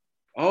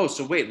 oh,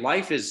 so wait,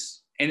 life is,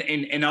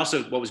 and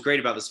also what was great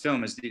about this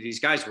film is these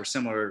guys were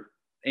similar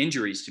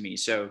injuries to me.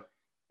 So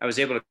I was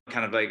able to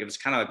it was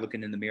kind of like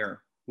looking in the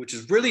mirror, which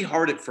is really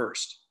hard at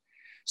first.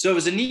 So it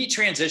was a neat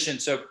transition.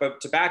 So, but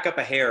to back up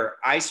a hair,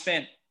 I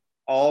spent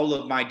all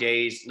of my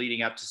days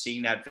leading up to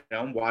seeing that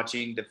film,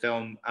 watching the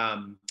film,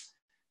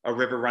 A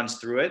River Runs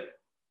Through It,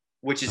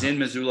 which is in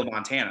Missoula,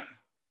 Montana.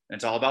 And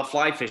it's all about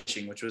fly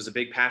fishing, which was a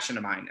big passion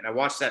of mine. And I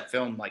watched that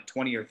film like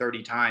 20 or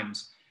 30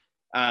 times.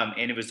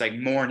 And it was like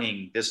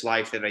mourning this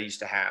life that I used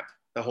to have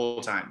the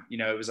whole time.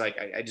 It was like,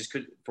 I just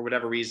could, for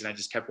whatever reason, I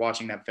just kept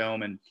watching that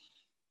film,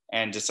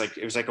 and just like,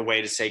 it was like a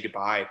way to say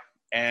goodbye.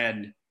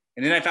 And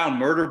then I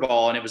found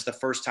Murderball, and it was the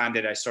first time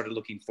that I started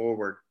looking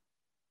forward.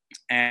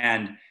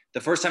 And the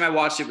first time I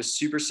watched it was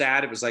super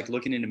sad. It was like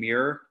looking in a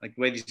mirror, like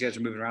the way these guys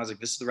are moving around. I was like,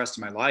 this is the rest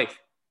of my life,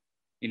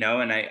 and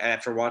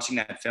after watching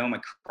that film, I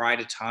cried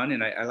a ton,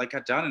 and I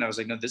got done, and I was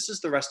like, no, this is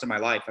the rest of my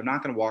life. I'm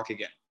not going to walk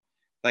again.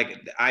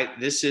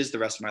 This is the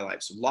rest of my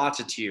life. So lots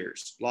of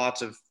tears,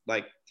 lots of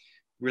like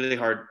really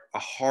hard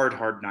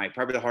night,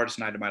 probably the hardest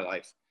night of my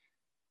life,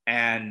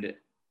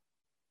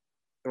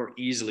 or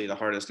easily the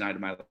hardest night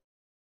of my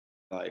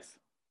life.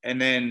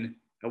 And then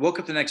I woke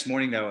up the next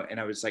morning though, and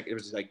I was like, it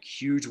was like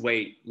huge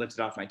weight lifted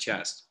off my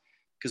chest.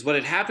 Because what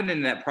had happened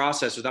in that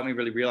process without me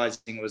really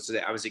realizing was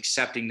that I was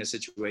accepting the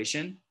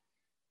situation.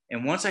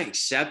 And once I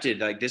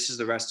accepted, like, this is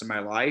the rest of my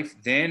life,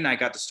 then I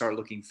got to start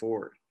looking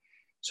forward.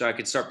 So I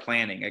could start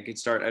planning.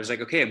 I was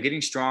like, okay, I'm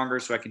getting stronger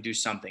so I can do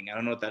something. I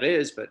don't know what that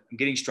is, but I'm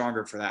getting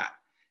stronger for that.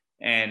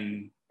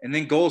 And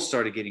then goals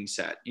started getting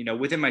set,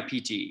 within my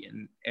PT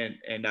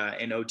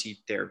and OT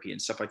therapy and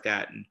stuff like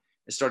that. And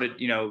I started,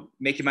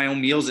 making my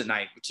own meals at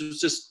night, which was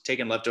just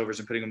taking leftovers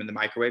and putting them in the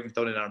microwave and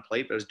throwing it on a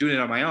plate, but I was doing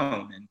it on my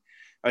own. And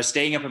I was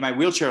staying up in my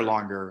wheelchair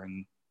longer.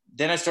 And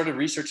then I started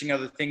researching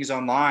other things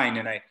online,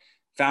 and I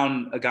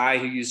found a guy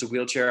who used a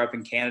wheelchair up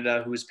in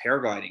Canada who was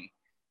paragliding,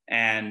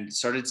 and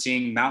started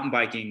seeing mountain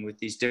biking with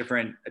these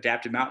different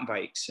adapted mountain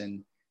bikes.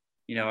 And,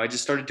 I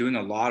just started doing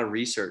a lot of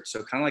research.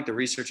 So kind of like the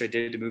research I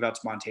did to move out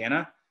to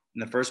Montana in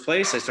the first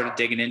place, I started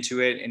digging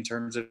into it in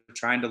terms of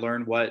trying to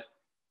learn what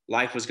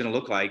life was going to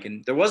look like.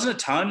 And there wasn't a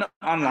ton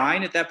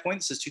online at that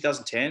point. This is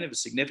 2010. It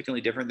was significantly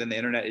different than the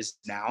internet is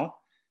now,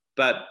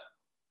 but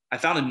I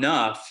found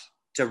enough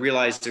to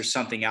realize there's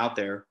something out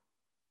there.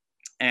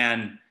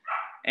 And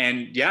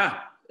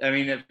yeah, I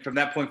mean, from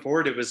that point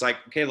forward, it was like,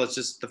 okay,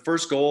 the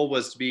first goal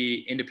was to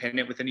be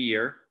independent within a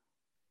year.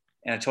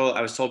 And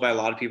I was told by a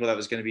lot of people that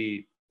was going to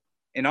be,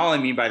 and all I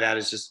mean by that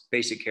is just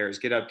basic cares: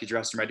 get up, get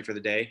dressed and ready for the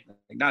day.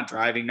 Like, not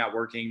driving, not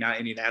working, not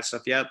any of that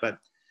stuff yet, but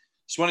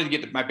just wanted to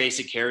get my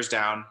basic cares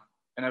down.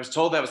 And I was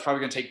told that was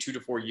probably going to take 2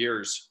 to 4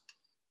 years.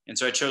 And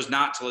so I chose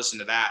not to listen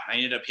to that. I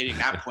ended up hitting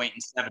that point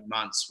in 7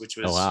 months, which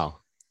was, oh, wow.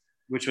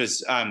 Which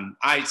was,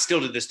 I still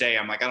to this day,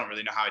 I'm like, I don't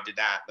really know how I did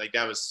that. Like,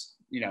 that was,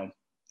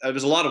 it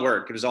was a lot of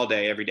work. It was all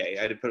day, every day.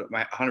 I had to put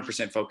my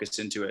 100% focus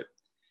into it.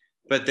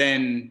 But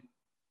then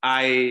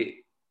I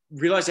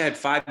realized I had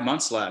 5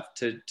 months left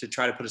to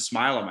try to put a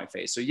smile on my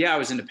face. So yeah, I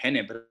was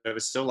independent, but it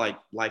was still like,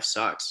 life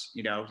sucks,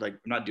 like, I'm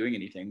not doing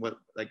anything.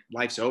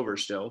 Life's over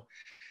still.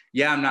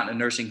 Yeah, I'm not in a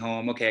nursing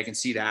home. Okay, I can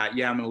see that.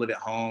 Yeah, I'm going to live at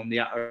home.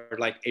 Yeah, or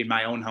like in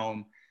my own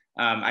home.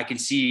 I can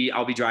see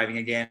I'll be driving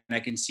again.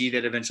 I can see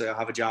that eventually I'll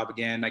have a job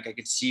again. Like, I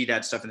could see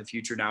that stuff in the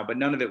future now, but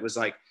none of it was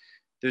like,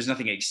 there's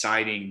nothing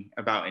exciting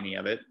about any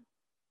of it.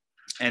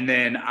 And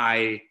then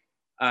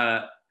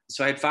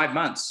so I had 5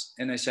 months,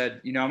 and I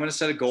said, I'm going to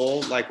set a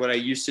goal like what I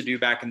used to do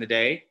back in the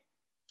day.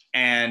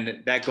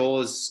 And that goal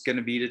is going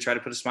to be to try to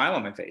put a smile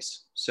on my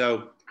face.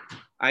 So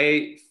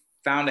I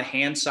found a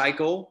hand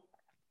cycle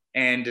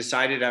and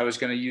decided I was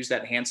going to use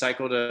that hand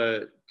cycle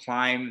to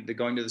climb the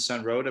Going to the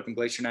Sun Road up in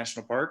Glacier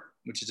National Park,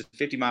 which is a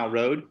 50-mile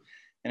road.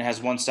 And it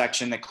has one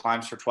section that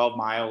climbs for 12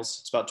 miles.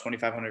 It's about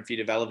 2,500 feet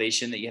of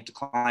elevation that you have to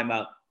climb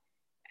up.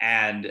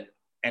 And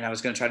I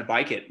was going to try to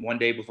bike it one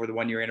day before the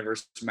 1-year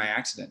anniversary of my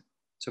accident.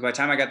 So by the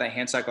time I got that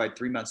hand cycle, I had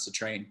 3 months to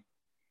train.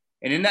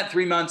 And in that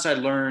 3 months, I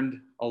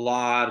learned a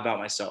lot about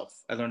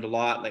myself. I learned a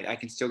lot. Like, I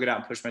can still get out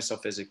and push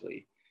myself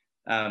physically.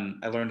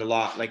 I learned a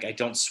lot. Like, I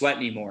don't sweat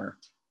anymore.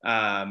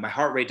 My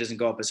heart rate doesn't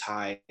go up as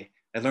high.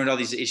 I learned all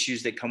these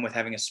issues that come with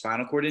having a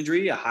spinal cord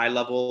injury, a high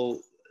level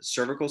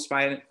cervical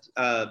spinal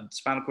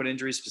cord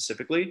injury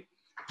specifically.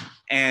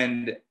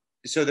 And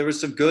so there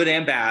was some good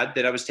and bad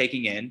that I was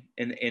taking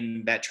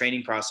in that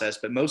training process,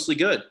 but mostly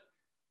good.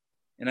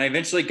 And I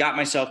eventually got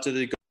myself to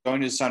the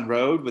Going to the Sun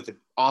Road with an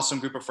awesome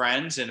group of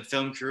friends and a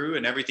film crew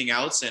and everything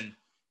else. And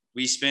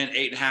we spent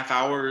 8.5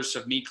 hours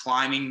of me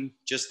climbing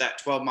just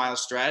that 12-mile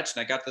stretch.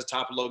 And I got to the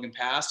top of Logan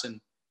Pass, and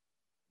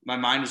my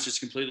mind was just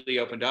completely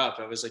opened up.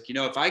 I was like,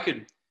 if I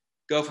could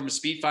go from a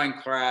speed fine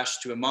crash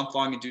to a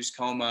month-long induced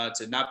coma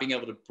to not being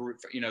able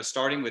to,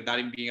 starting with not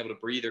even being able to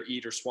breathe or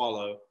eat or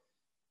swallow,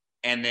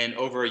 and then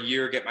over a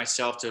year get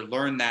myself to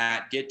learn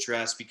that, get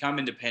dressed, become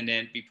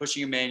independent, be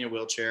pushing a manual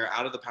wheelchair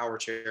out of the power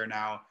chair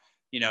now,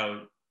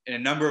 and a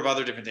number of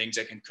other different things.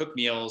 I can cook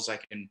meals, I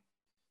can,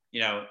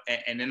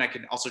 and then I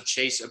can also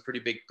chase a pretty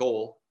big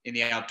goal in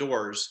the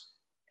outdoors.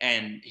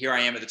 And here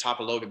I am at the top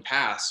of Logan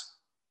Pass,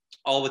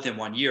 all within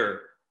 1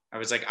 year. I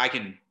was like,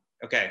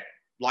 okay,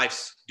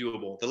 life's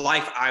doable. The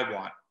life I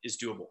want is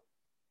doable.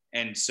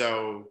 And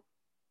so,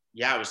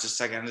 yeah, it was just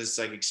like this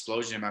like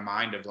explosion in my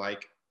mind of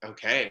like,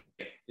 okay,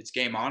 it's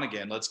game on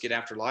again. Let's get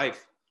after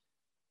life.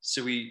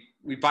 So we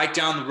biked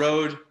down the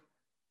road.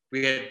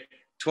 We had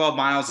 12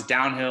 miles of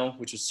downhill,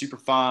 which was super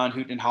fun,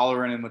 hooting and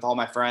hollering and with all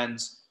my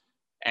friends.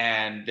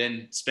 And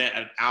then spent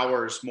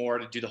hours more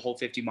to do the whole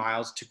 50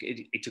 miles.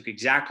 It took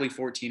exactly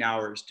 14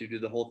 hours to do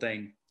the whole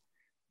thing.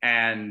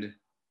 And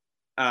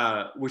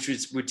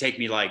which would take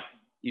me like,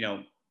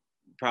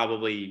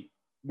 probably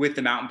with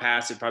the mountain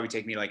pass, it'd probably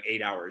take me like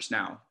 8 hours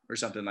now or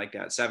something like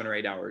that, 7 or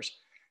 8 hours.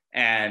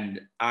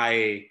 And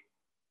I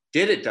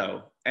did it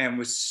though, and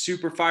was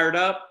super fired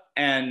up.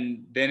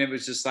 And then it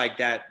was just like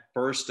that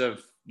burst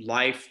of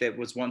life that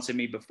was once in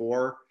me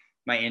before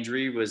my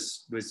injury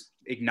was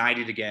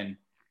ignited again.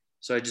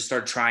 So I just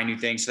started trying new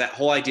things. So that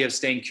whole idea of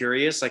staying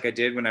curious, like I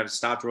did when I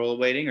stopped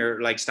rollerblading,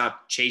 or like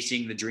stopped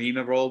chasing the dream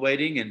of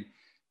rollerblading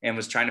and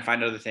was trying to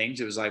find other things.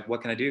 It was like,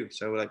 what can I do?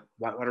 So like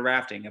water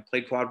rafting, I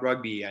played quad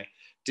rugby, I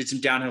did some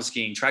downhill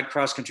skiing, tried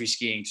cross country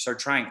skiing,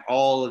 started trying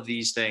all of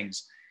these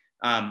things.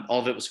 All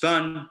of it was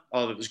fun.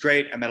 All of it was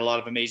great. I met a lot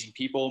of amazing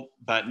people,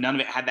 but none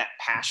of it had that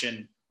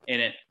passion in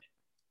it.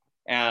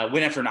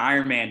 Went after an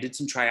Ironman, did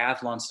some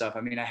triathlon stuff.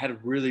 I mean, I had a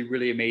really,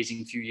 really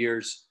amazing few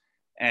years.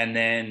 And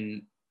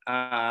then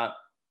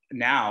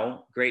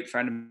now, great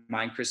friend of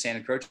mine, Chris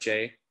Santa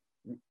Croce,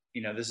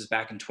 this is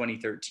back in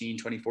 2013,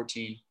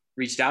 2014,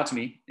 reached out to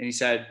me and he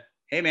said,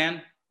 hey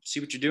man, see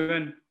what you're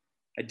doing.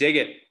 I dig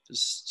it.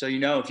 Just so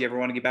if you ever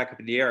want to get back up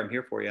in the air, I'm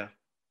here for you.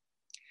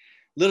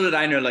 Little did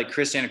I know, like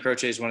Chris Santa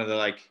Croce is one of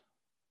the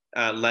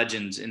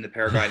legends in the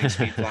paragliding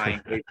speed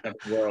flying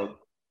world.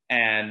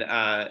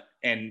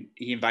 And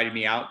he invited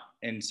me out.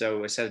 And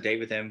so I set a date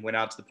with him, went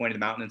out to the point of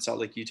the mountain in Salt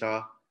Lake,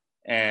 Utah,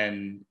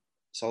 and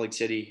Salt Lake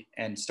City,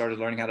 and started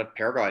learning how to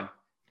paraglide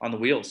on the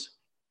wheels.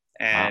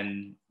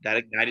 And that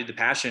ignited the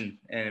passion,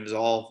 and it was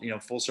all,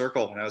 full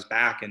circle. And I was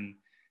back, and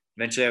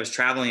eventually I was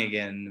traveling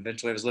again.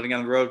 Eventually I was living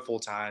on the road full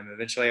time.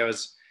 Eventually I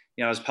was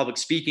public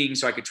speaking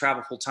so I could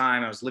travel full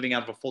time. I was living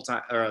out of a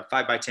full-time or a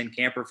 5x10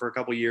 camper for a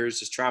couple of years,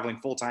 just traveling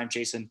full time,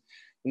 chasing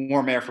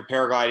warm air for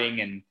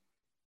paragliding.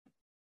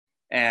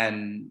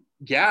 And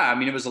yeah, I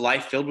mean, it was a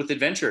life filled with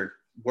adventure,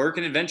 work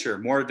and adventure,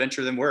 more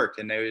adventure than work.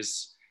 And there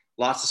was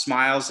lots of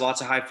smiles,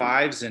 lots of high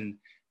fives. And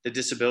the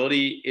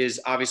disability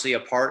is obviously a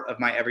part of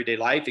my everyday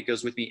life. It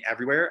goes with me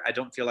everywhere. I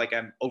don't feel like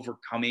I'm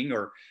overcoming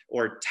or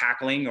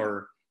tackling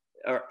or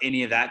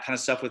any of that kind of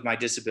stuff with my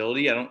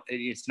disability.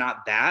 It's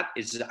not that.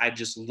 I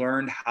just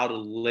learned how to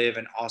live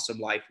an awesome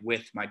life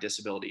with my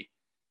disability.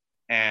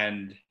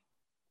 And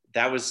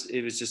it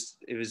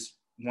was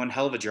one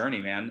hell of a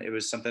journey, man. It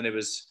was something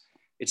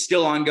it's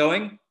still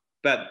ongoing,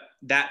 but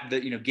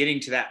getting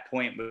to that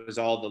point was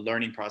all the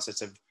learning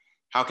process of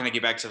how can I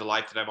get back to the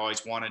life that I've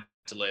always wanted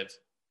to live.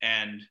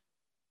 And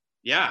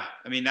yeah,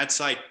 I mean, that's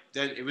like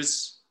that. It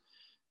was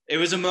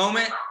a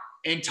moment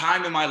in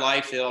time in my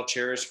life that I'll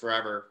cherish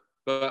forever.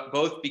 But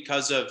both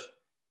because of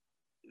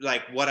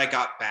like what I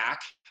got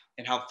back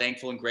and how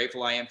thankful and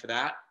grateful I am for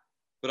that,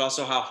 but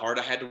also how hard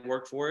I had to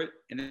work for it.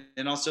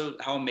 And also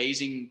how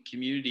amazing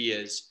community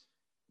is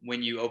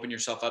when you open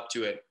yourself up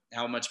to it,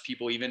 how much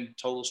people, even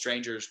total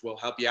strangers, will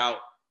help you out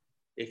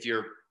if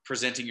you're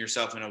presenting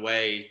yourself in a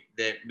way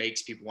that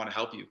makes people want to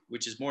help you,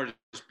 which is more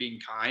just being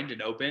kind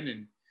and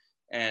open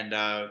and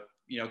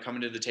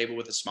coming to the table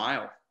with a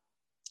smile.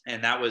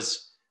 And that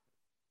was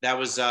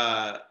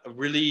a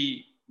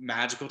really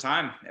magical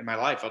time in my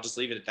life. I'll just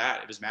leave it at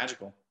that. It was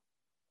magical.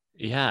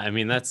 Yeah, I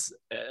mean, that's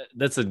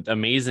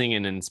amazing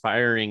and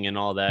inspiring and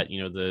all that,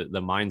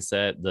 the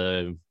mindset,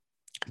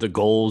 the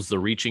goals, the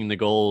reaching the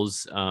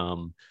goals,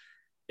 and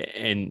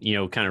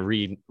kind of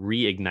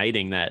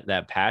reigniting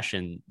that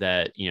passion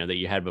that that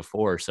you had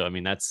before. So I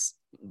mean, that's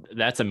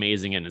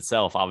amazing in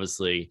itself,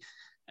 obviously,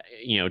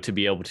 to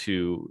be able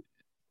to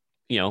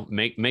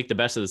make the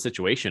best of the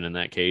situation in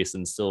that case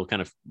and still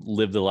kind of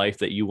live the life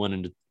that you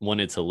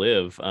wanted to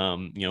live,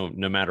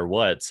 no matter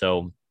what.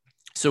 So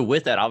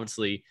with that,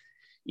 obviously,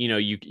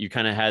 you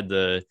kind of had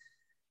the,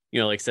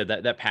 like I said,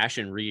 that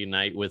passion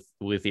reignite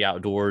with the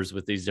outdoors,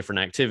 with these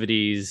different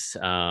activities,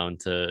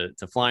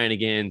 to flying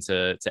again,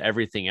 to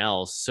everything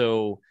else.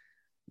 So,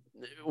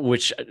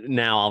 which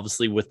now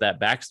obviously with that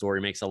backstory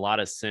makes a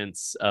lot of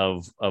sense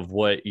of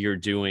what you're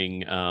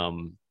doing,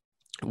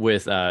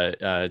 with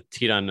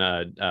Teton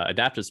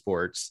Adaptive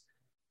Sports.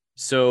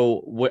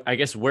 So I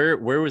guess where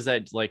was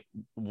that, like,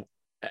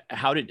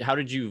 how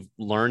did you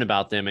learn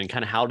about them, and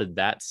kind of how did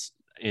that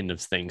end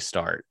of things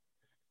start?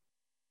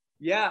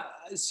 Yeah.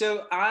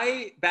 So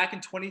back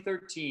in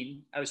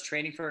 2013, I was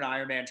training for an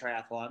Ironman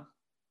triathlon,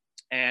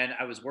 and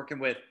I was working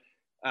with,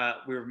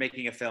 we were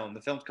making a film. The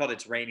film's called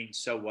It's Raining,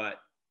 So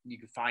What? You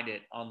can find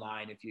it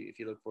online if you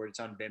look for it. It's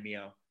on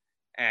Vimeo.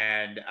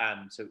 And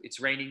so It's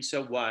Raining,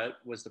 So What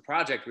was the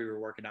project we were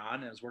working on.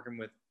 And I was working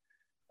with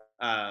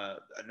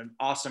an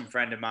awesome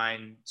friend of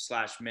mine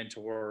 /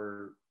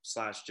 mentor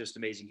 / just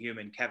amazing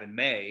human, Kevin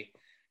May.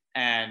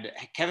 And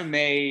Kevin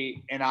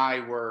May and I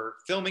were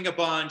filming a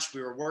bunch.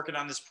 We were working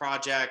on this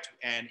project,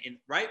 and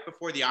right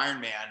before the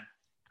Ironman,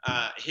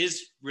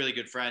 his really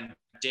good friend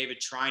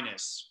David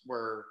Trinus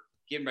were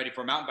getting ready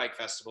for a mountain bike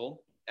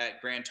festival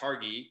at Grand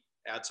Targhee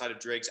outside of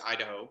Driggs,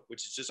 Idaho,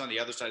 which is just on the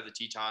other side of the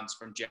Tetons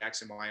from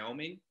Jackson,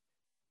 Wyoming,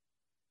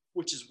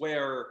 which is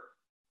where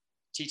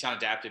Teton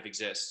Adaptive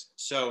exists.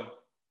 So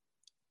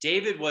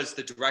David was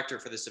the director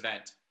for this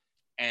event,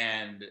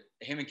 and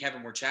him and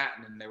Kevin were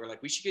chatting, and they were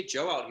like, we should get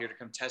Joe out here to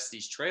come test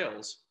these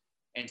trails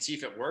and see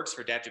if it works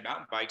for adaptive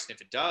mountain bikes. And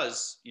if it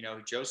does,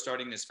 Joe's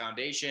starting this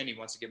foundation. He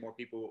wants to get more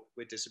people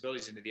with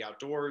disabilities into the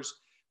outdoors.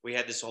 We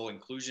had this whole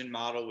inclusion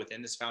model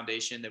within this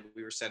foundation that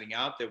we were setting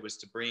up that was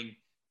to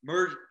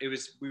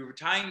we were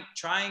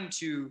trying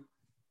to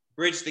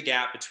bridge the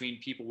gap between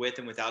people with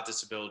and without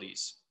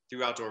disabilities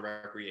through outdoor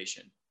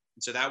recreation.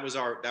 And so that was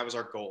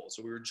our goal.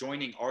 So we were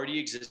joining already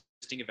existing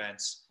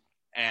events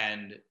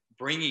and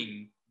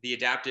bringing the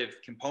adaptive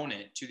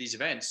component to these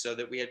events so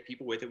that we had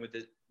people with and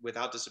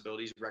without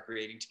disabilities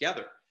recreating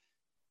together.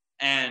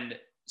 And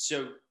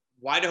so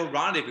Idaho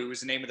Rendezvous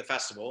was the name of the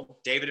festival.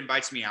 David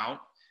invites me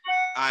out.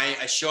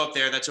 I show up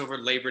there. That's over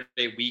Labor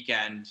Day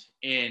weekend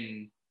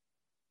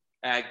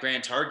at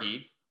Grand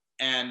Targhee.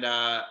 And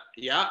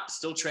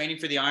still training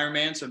for the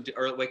Ironman. So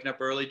I'm waking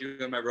up early,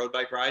 doing my road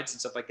bike rides and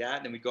stuff like that.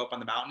 And then we go up on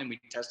the mountain and we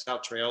test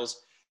out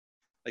trails,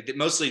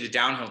 mostly the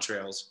downhill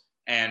trails,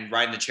 and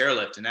riding the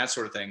chairlift and that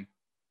sort of thing.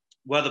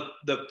 Well,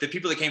 the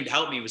people that came to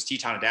help me was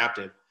Teton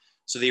Adaptive.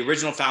 So the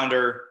original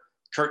founder,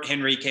 Kurt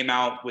Henry, came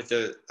out with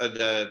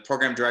the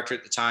program director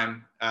at the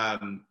time,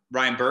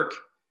 Ryan Burke,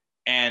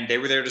 and they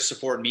were there to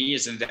support me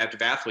as an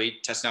adaptive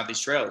athlete testing out these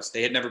trails.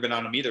 They had never been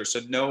on them either. So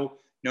no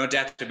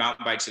adaptive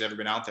mountain bikes had ever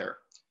been out there.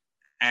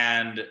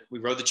 And we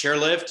rode the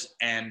chairlift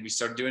and we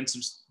started doing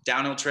some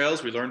downhill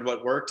trails. We learned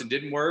what worked and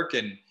didn't work.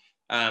 And,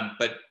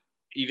 but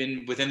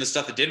even within the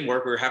stuff that didn't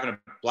work, we were having a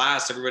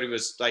blast. Everybody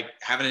was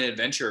having an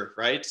adventure,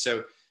 right?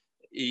 So,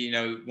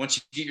 once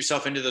you get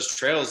yourself into those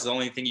trails, the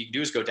only thing you can do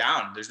is go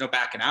down. There's no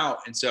backing out.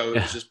 And so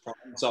it was just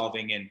problem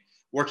solving and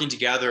working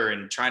together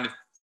and trying to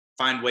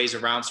find ways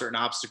around certain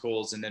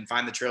obstacles and then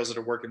find the trails that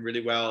are working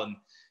really well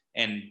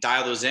and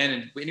dial those in.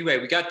 And anyway,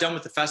 we got done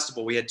with the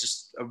festival. We had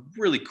just a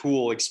really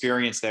cool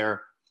experience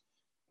there.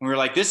 And we were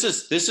like, this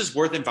is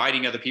worth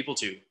inviting other people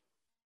to.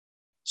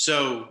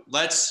 So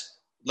let's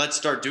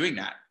start doing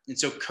that. And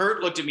so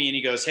Kurt looked at me and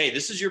he goes, hey,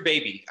 this is your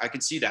baby. I can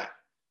see that.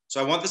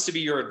 So I want this to be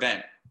your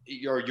event,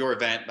 your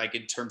event,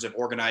 in terms of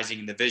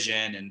organizing the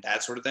vision and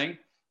that sort of thing.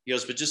 He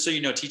goes, but just so you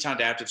know, Teton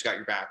Adaptive's got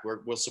your back.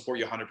 We'll support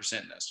you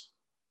 100% in this.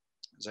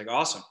 I was like,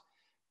 awesome.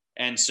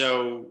 And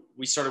so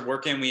we started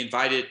working. We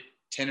invited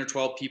 10 or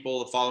 12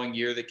 people the following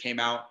year that came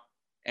out,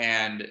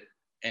 and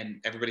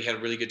everybody had a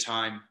really good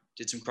time,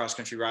 did some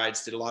cross-country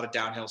rides, did a lot of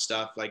downhill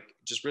stuff,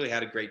 just really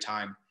had a great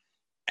time.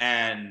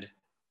 And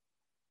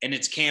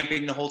it's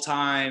camping the whole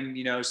time,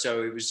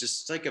 so it was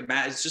just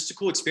it's just a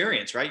cool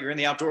experience, right? You're in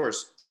the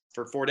outdoors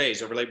for 4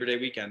 days over Labor Day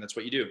weekend. That's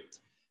what you do.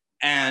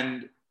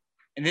 And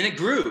then it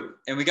grew,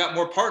 and we got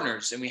more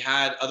partners, and we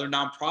had other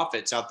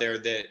nonprofits out there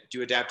that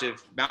do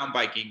adaptive mountain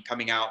biking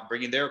coming out and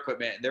bringing their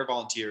equipment and their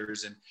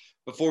volunteers. And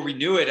before we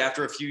knew it,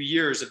 after a few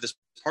years of this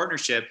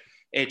partnership,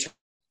 it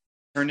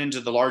turned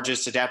into the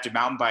largest adaptive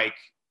mountain bike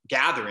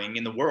gathering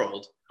in the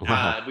world.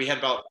 Wow. We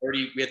had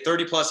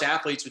 30 plus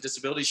athletes with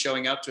disabilities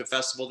showing up to a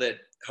festival that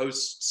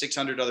hosts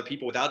 600 other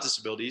people without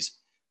disabilities.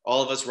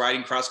 All of us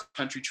riding cross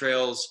country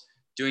trails,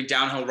 doing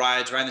downhill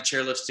rides, riding the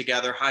chairlifts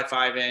together,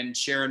 high-fiving,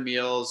 sharing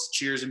meals,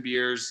 cheers and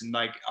beers, and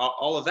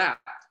all of that.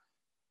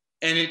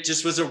 And it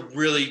just was a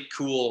really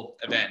cool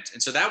event.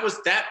 And so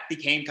that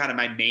became kind of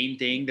my main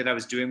thing that I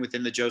was doing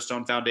within the Joe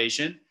Stone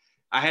Foundation.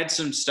 I had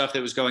some stuff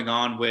that was going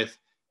on with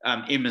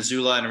in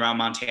Missoula and around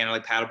Montana,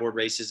 paddleboard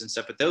races and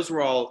stuff, but those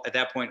were all at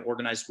that point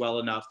organized well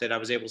enough that I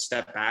was able to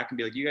step back and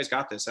be like, you guys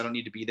got this. I don't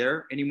need to be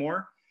there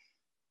anymore.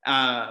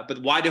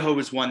 But Idaho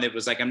was one that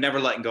was I'm never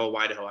letting go of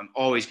Idaho. I'm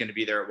always going to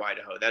be there at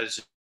Idaho. That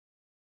is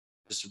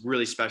just a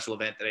really special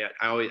event that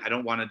I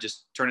don't want to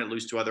just turn it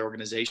loose to other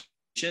organizations,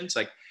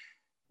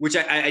 which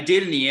I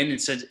did in the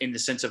end, in the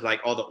sense of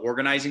all the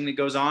organizing that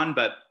goes on,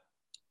 but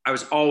I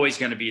was always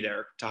going to be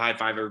there to high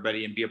five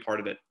everybody and be a part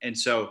of it. And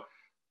so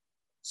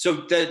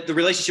the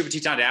relationship with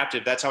Teton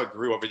Adaptive, that's how it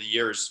grew over the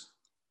years.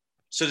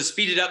 So to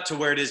speed it up to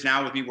where it is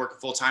now with me working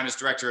full-time as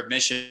director of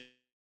mission,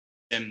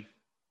 and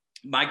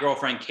my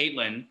girlfriend,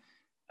 Caitlin,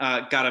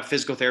 got a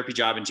physical therapy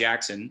job in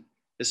Jackson.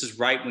 This is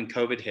right when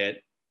COVID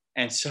hit.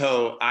 And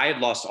so I had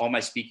lost all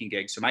my speaking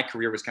gigs. So my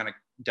career was kind of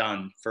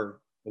done for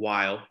a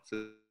while,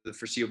 for the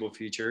foreseeable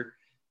future.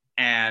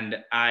 And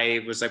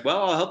I was like,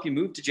 well, I'll help you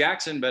move to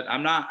Jackson, but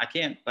I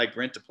can't like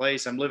rent a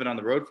place. I'm living on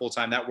the road full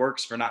time. That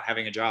works for not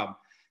having a job.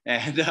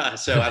 And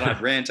so I don't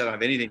have rent. I don't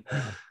have anything.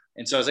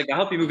 And so I was like, I'll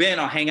help you move in.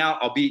 I'll hang out.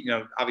 I'll be,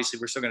 obviously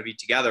we're still going to be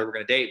together. We're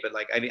going to date, but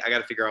like, I got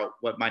to figure out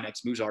what my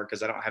next moves are,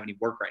 because I don't have any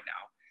work right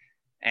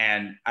now.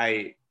 And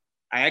I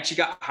actually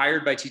got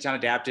hired by Teton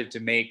Adaptive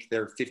to make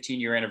their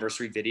 15-year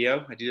anniversary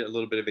video. I did a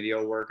little bit of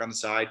video work on the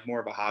side,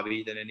 more of a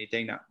hobby than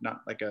anything,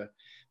 not like a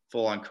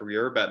full-on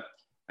career, but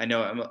I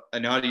know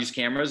how to use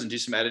cameras and do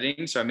some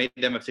editing. So I made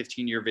them a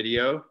 15-year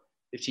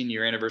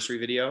anniversary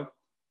video.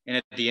 And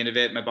at the end of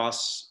it,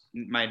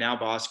 my now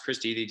boss,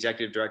 Christy, the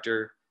executive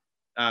director,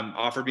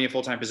 offered me a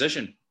full-time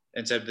position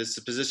and said, this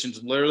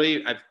position's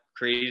literally, I've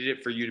created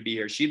it for you to be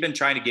here. She'd been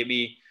trying to get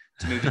me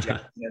to move to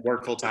Jackson and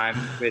work full-time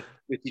with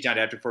Teton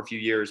Adaptive for a few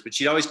years, but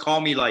she'd always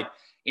call me like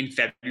in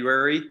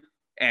February,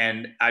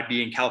 and I'd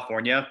be in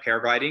California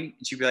paragliding,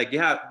 and she'd be like,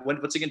 yeah,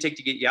 what's it gonna take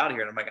to get you out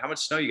here? And I'm like, how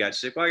much snow you got?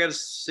 She's like, well, I got a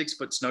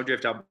 6-foot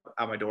snowdrift out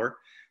my door.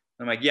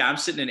 I'm like, yeah, I'm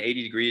sitting in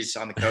 80 degrees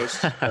on the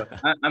coast. So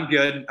I'm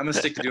good. I'm gonna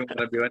stick to doing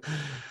what I'm doing.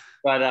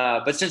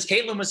 But since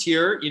Caitlin was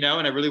here, and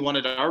I really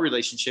wanted our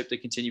relationship to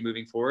continue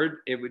moving forward,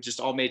 it would just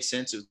all made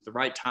sense. It was the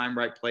right time,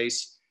 right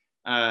place.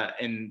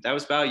 And that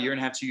was about 1.5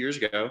 years, 2 years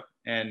ago.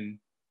 And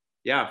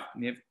yeah,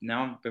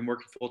 now I've been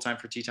working full-time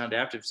for Teton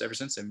Adaptive ever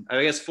since then.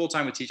 I guess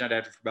full-time with Teton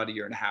Adaptive for about 1.5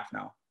 years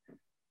now.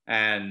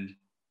 And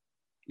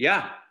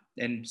yeah,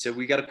 and so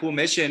we got a cool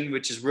mission,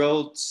 which is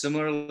real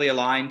similarly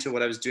aligned to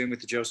what I was doing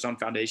with the Joe Stone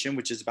Foundation,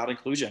 which is about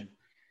inclusion.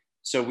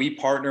 So we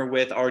partner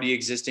with already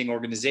existing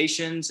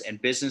organizations and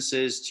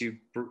businesses to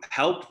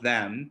help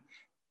them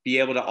be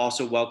able to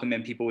also welcome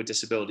in people with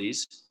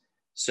disabilities.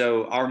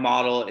 So our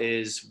model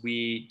is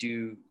we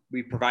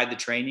provide the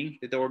training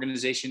that the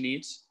organization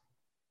needs.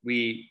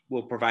 We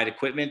will provide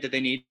equipment that they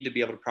need to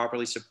be able to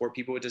properly support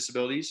people with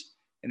disabilities.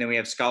 And then we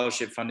have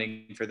scholarship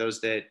funding for those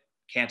that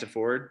can't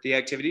afford the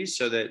activities,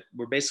 so that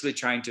we're basically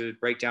trying to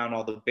break down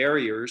all the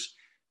barriers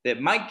that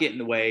might get in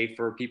the way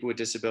for people with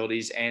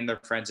disabilities and their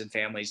friends and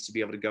families to be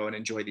able to go and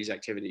enjoy these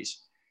activities.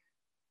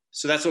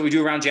 So that's what we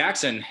do around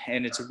Jackson.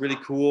 And it's a really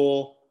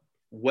cool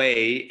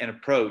way and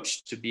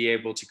approach to be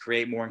able to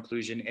create more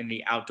inclusion in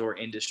the outdoor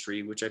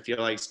industry, which I feel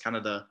like is kind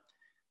of the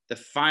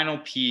final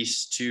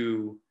piece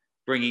to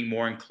bringing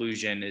more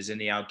inclusion is in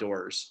the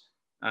outdoors.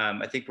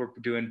 I think we're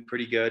doing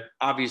pretty good.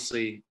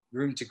 Obviously,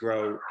 room to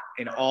grow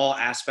in all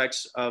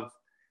aspects of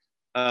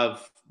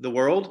the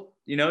world,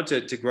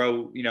 to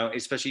grow,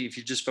 especially if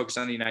you just focus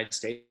on the United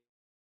States.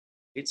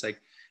 It's like,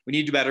 we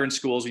need to do better in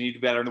schools. We need to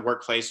do better in the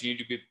workplace. We need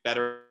to be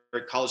better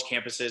at college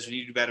campuses. We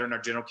need to do better in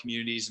our general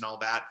communities and all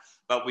that.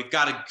 But we've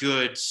got a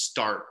good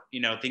start.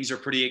 Things are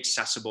pretty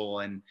accessible,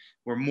 and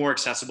we're more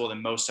accessible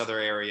than most other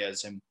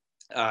areas. And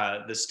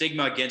the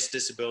stigma against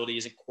disability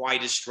isn't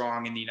quite as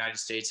strong in the United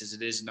States as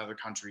it is in other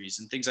countries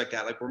and things like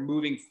that. Like, we're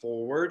moving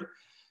forward.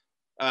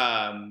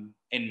 And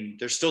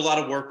there's still a lot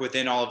of work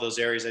within all of those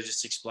areas I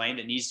just explained.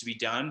 It needs to be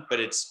done, but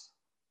it's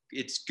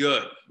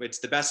good. It's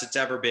the best it's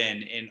ever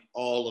been in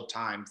all of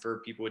time for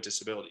people with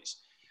disabilities.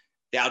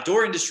 The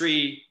outdoor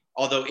industry,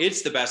 although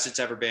it's the best it's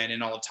ever been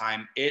in all of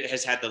time, it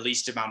has had the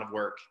least amount of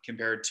work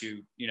compared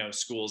to,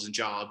 schools and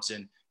jobs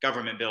and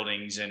government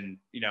buildings and,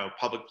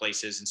 public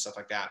places and stuff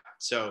like that.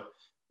 So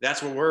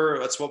that's what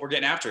we're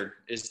getting after,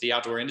 is the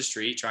outdoor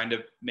industry, trying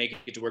to make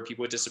it to where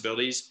people with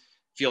disabilities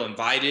feel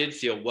invited,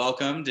 feel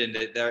welcomed, and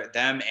that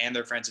them and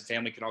their friends and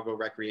family can all go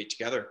recreate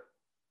together.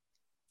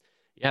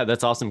 Yeah,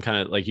 that's awesome. Kind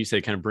of like you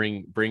said, kind of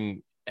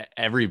bring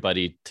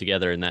everybody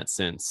together in that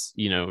sense,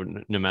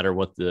 no matter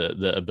what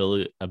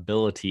the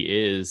ability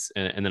is.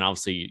 And then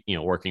obviously,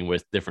 working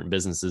with different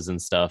businesses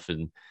and stuff,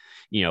 and,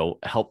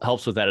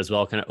 helps with that as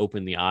well, kind of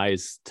open the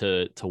eyes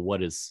to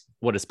what is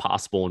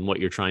possible and what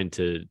you're trying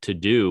to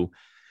do.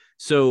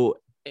 So,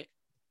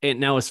 and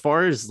now as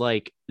far as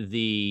like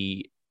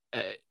the,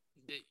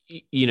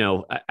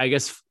 I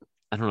guess,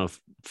 I don't know if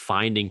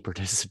finding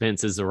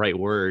participants is the right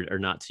word or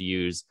not to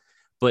use,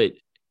 but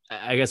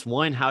I guess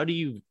one, how do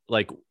you,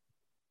 like,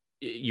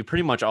 you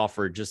pretty much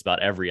offer just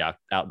about every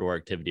outdoor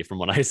activity from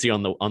what I see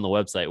on the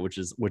website, which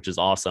is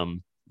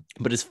awesome.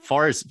 But as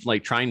far as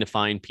like trying to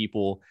find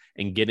people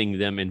and getting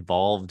them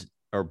involved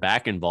or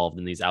back involved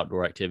in these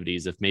outdoor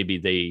activities, if maybe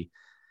they,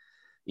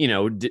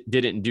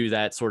 didn't do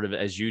that sort of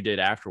as you did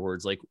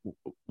afterwards, like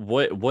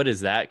what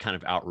is that kind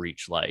of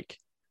outreach like?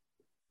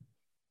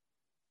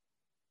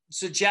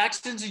 So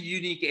Jackson's a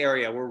unique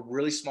area. We're a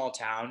really small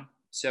town.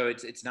 So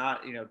it's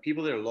not,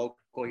 people that are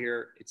local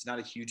here, it's not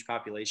a huge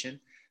population,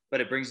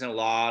 but it brings in a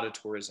lot of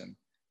tourism.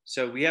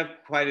 So we have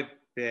quite a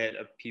bit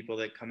of people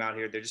that come out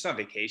here. They're just on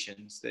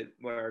vacations that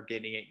are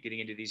getting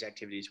into these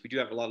activities. We do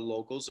have a lot of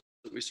locals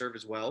that we serve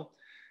as well.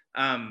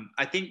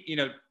 I think,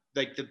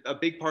 like a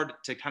big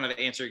part to kind of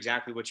answer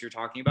exactly what you're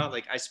talking about,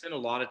 like I spend a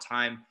lot of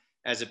time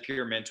as a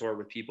peer mentor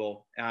with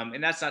people.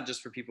 And that's not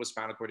just for people with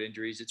spinal cord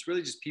injuries. It's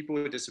really just people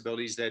with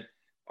disabilities that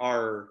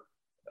are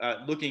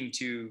looking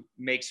to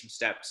make some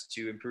steps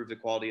to improve the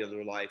quality of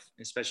their life,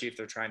 especially if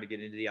they're trying to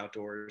get into the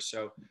outdoors.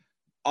 So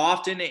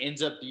often it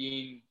ends up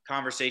being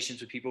conversations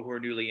with people who are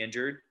newly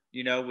injured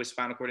with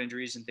spinal cord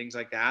injuries and things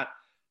like that.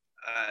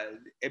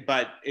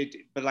 But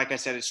like I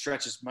said, it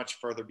stretches much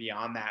further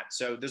beyond that.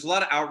 So there's a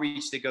lot of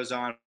outreach that goes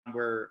on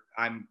where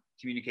I'm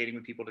communicating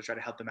with people to try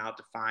to help them out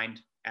to find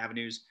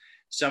avenues.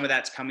 Some of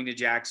that's coming to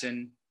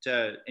Jackson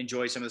to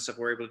enjoy some of the stuff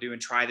we're able to do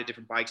and try the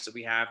different bikes that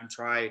we have and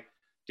try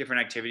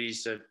different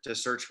activities to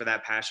search for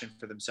that passion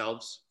for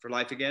themselves for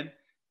life again.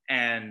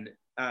 And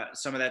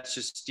some of that's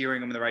just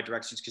steering them in the right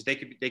directions, because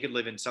they could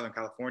live in Southern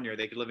California, or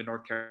they could live in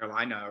North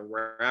Carolina or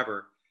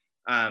wherever.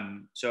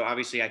 So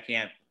obviously I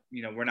can't,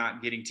 we're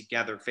not getting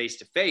together face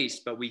to face,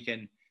 but we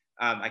can,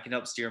 I can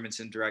help steer them in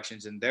some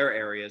directions in their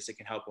areas that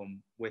can help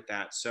them with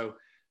that. So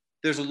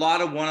there's a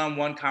lot of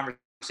one-on-one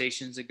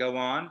conversations that go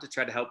on to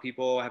try to help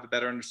people have a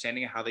better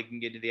understanding of how they can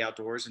get into the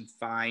outdoors and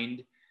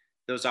find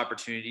those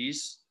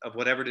opportunities of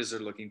whatever it is they're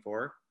looking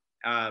for.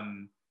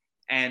 And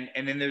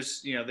then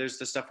there's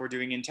the stuff we're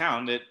doing in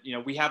town that,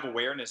 we have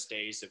awareness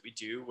days that we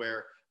do,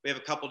 where we have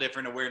a couple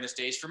different awareness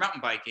days for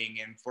mountain biking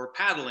and for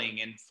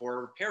paddling and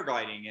for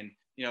paragliding and,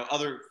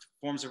 other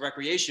forms of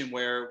recreation,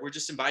 where we're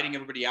just inviting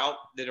everybody out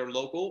that are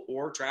local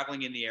or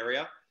traveling in the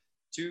area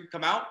to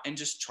come out and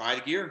just try the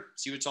gear,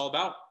 see what it's all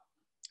about,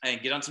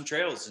 and get on some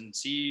trails and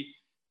see,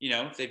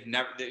 if they've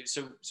never,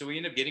 so we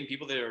end up getting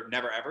people that are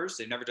never evers,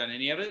 they've never done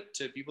any of it,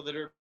 to people that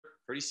are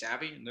pretty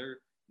savvy and they're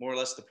more or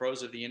less the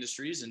pros of the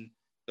industries, and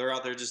they're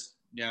out there just,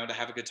 to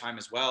have a good time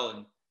as well.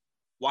 And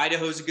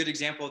Idaho is a good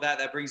example of that.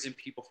 That brings in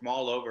people from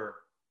all over,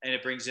 and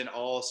it brings in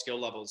all skill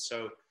levels.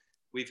 So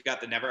we've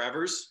got the never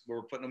evers, where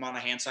we're putting them on a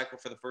hand cycle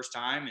for the first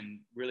time and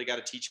really got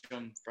to teach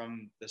them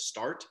from the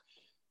start,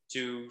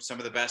 to some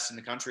of the best in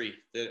the country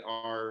that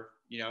are,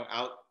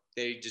 out.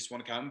 They just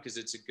want to come because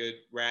it's a good,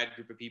 rad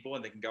group of people,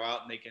 and they can go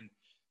out and they can,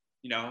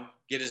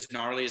 get as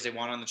gnarly as they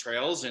want on the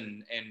trails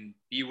and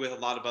be with a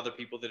lot of other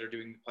people that are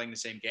playing the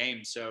same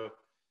game. So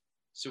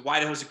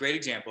Idaho is a great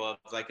example of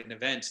like an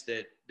event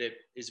that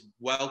is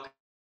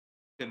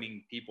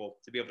welcoming people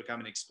to be able to come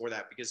and explore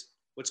that. Because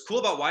what's cool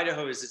about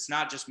Idaho is it's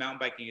not just mountain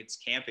biking, it's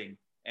camping,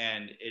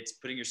 and it's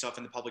putting yourself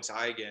in the public's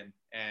eye again.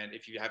 And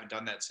if you haven't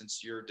done that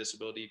since your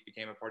disability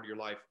became a part of your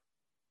life.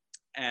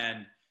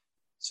 And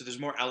so there's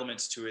more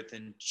elements to it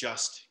than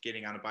just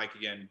getting on a bike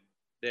again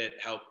that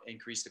help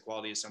increase the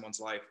quality of someone's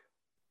life.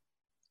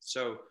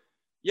 So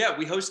yeah,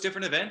 we host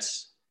different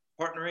events,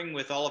 partnering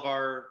with all of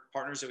our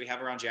partners that we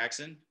have around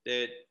Jackson,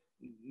 that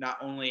not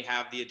only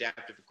have the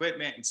adaptive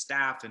equipment and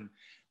staff and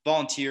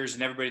volunteers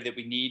and everybody that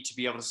we need to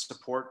be able to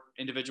support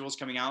individuals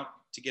coming out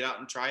to get out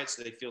and try it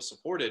so they feel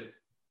supported,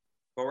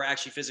 but we're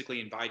actually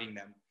physically inviting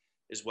them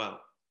as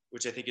well,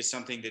 which I think is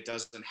something that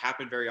doesn't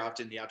happen very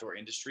often in the outdoor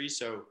industry.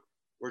 So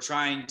we're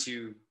trying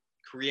to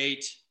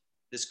create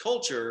this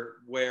culture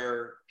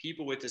where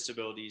people with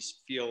disabilities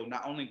feel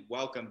not only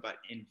welcome, but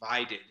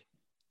invited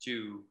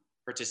to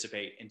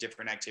participate in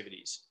different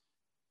activities.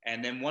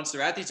 And then once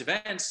they're at these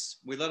events,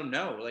 we let them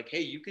know, like,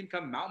 hey, you can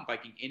come mountain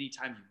biking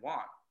anytime you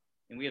want.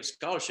 And we have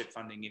scholarship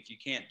funding if you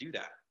can't do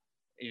that,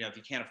 if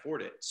you can't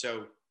afford it.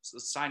 So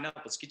let's sign up.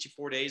 Let's get you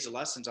 4 days of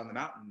lessons on the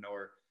mountain,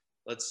 or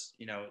let's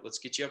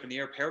get you up in the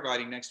air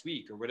paragliding next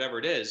week, or whatever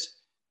it is.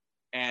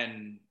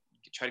 And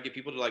try to get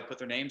people to like put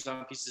their names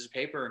on pieces of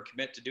paper and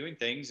commit to doing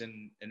things.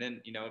 And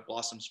then, it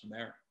blossoms from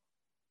there.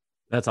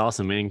 That's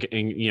awesome. And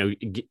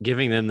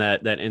giving them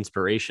that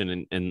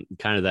inspiration and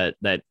kind of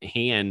that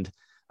hand,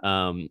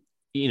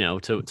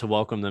 to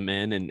welcome them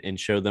in and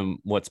show them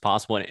what's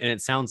possible. And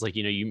it sounds like,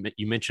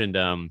 you mentioned,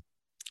 a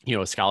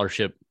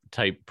scholarship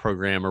type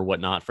program or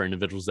whatnot for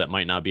individuals that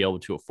might not be able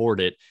to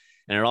afford it.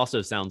 And it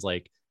also sounds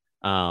like,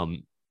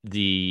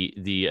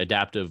 the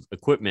adaptive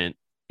equipment,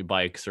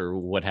 bikes or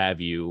what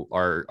have you,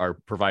 are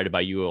provided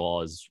by you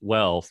all as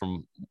well,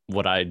 from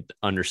what I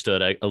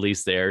understood, at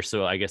least there.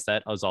 So I guess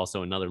that was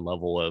also another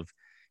level of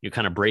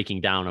kind of breaking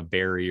down a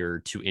barrier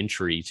to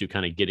entry to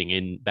kind of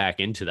getting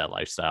back into that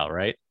lifestyle,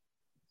 right?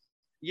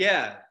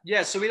 Yeah.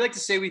 So we like to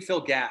say we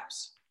fill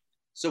gaps.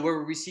 So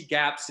where we see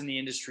gaps in the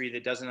industry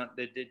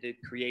that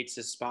creates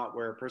a spot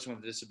where a person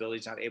with a disability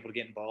is not able to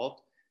get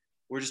involved,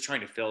 we're just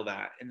trying to fill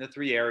that. And the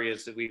three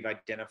areas that we've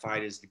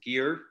identified is the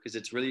gear, because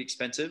it's really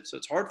expensive. So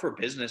it's hard for a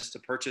business to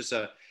purchase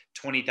a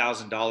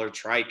 $20,000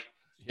 trike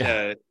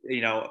to,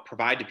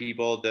 provide to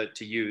people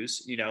to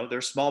use.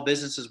 They're small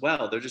business as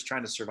well. They're just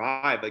trying to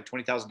survive. Like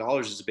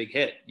 $20,000 is a big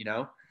hit,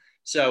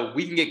 So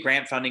we can get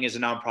grant funding as a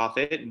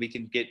nonprofit, and we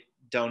can get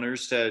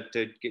donors to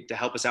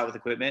help us out with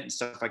equipment and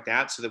stuff like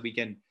that, so that we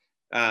can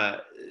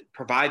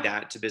provide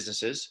that to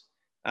businesses.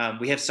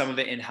 We have some of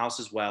it in-house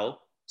as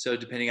well. So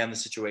depending on the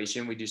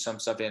situation, we do some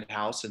stuff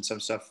in-house and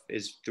some stuff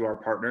is through our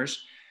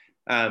partners.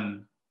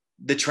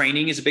 The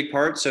training is a big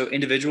part. So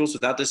individuals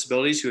without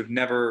disabilities who have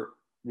never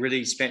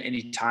really spent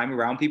any time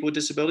around people with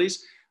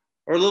disabilities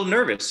are a little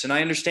nervous. And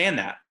I understand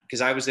that,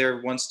 because I was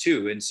there once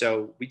too. And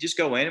so we just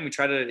go in and we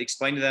try to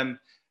explain to them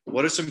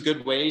what are some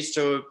good ways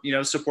to,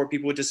 support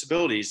people with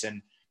disabilities,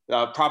 and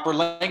proper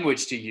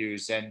language to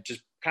use, and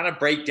just kind of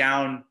break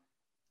down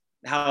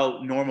how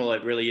normal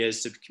it really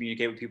is to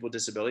communicate with people with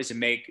disabilities, and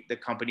make the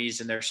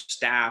companies and their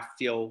staff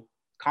feel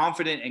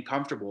confident and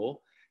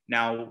comfortable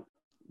now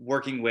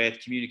working with,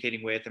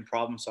 communicating with, and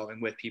problem solving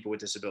with people with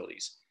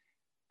disabilities.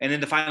 And then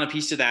the final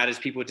piece to that is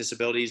people with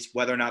disabilities,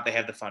 whether or not they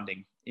have the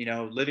funding.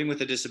 Living with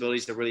a disability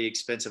is a really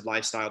expensive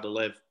lifestyle to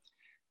live.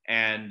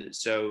 And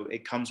so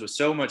it comes with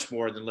so much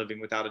more than living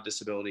without a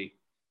disability.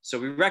 So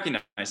we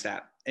recognize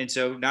that. And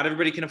so not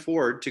everybody can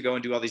afford to go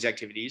and do all these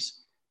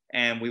activities.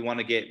 And we want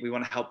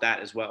to help that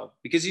as well.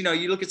 Because, you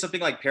look at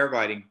something like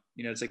paragliding,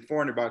 it's like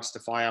 $400 to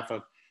fly off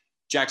of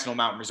Jacksonville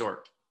Mountain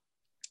Resort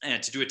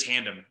and to do a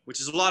tandem,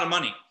 which is a lot of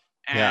money.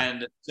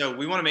 And so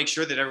we want to make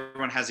sure that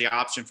everyone has the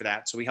option for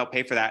that. So we help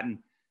pay for that.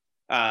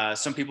 And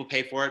some people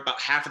pay for it. About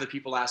half of the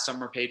people last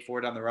summer paid for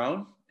it on their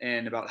own,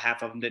 and about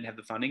half of them didn't have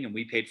the funding, and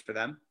we paid for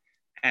them.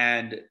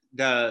 And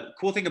the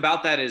cool thing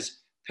about that is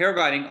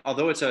paragliding,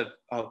 although it's a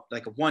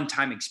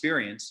one-time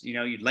experience,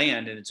 you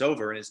land and it's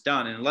over and it's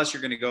done. And unless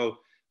you're going to go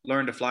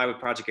learn to fly with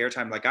Project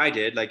Airtime like I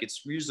did, like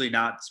it's usually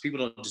not, people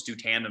don't just do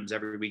tandems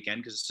every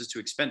weekend because it's just too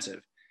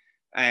expensive.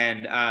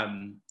 And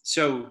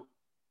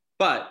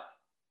but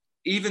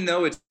even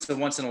though it's a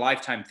once in a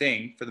lifetime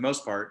thing for the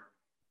most part,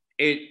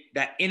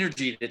 that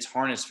energy that's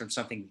harnessed from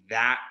something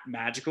that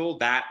magical,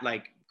 that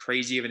like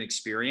crazy of an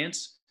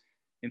experience,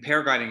 and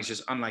paragliding is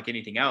just unlike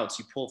anything else.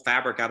 You pull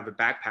fabric out of a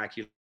backpack,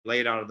 you lay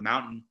it out of the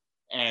mountain,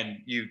 and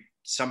you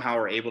somehow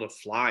are able to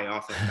fly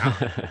off of the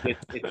mountain.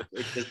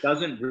 It just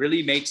doesn't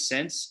really make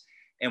sense,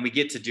 and we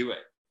get to do it.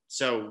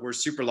 So we're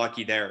super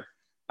lucky there.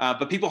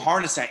 But people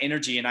harness that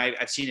energy, and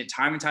I've seen it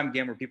time and time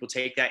again where people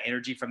take that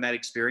energy from that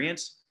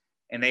experience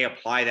and they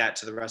apply that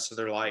to the rest of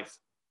their life.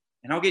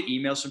 And I'll get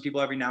emails from people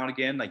every now and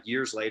again, like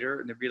years later,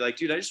 and they'll be like,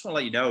 dude, I just want to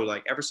let you know,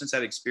 like ever since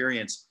that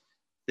experience,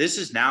 this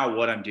is now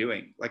what I'm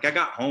doing. Like I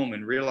got home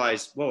and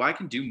realized, whoa, I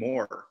can do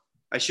more.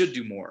 I should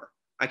do more.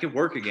 I can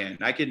work again.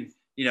 I can,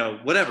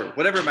 whatever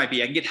it might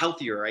be. I can get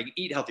healthier. I can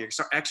eat healthier,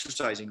 start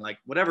exercising, like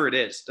whatever it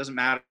is, doesn't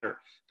matter.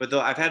 But though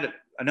I've had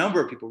a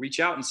number of people reach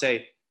out and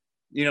say,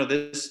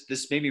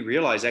 this made me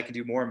realize I can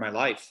do more in my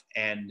life.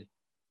 And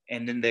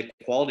then the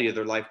quality of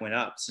their life went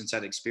up since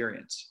that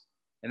experience.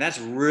 And that's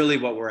really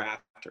what we're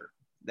after.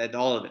 That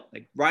all of it,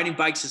 like riding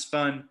bikes is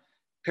fun,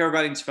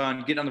 paragliding's fun,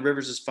 getting on the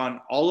rivers is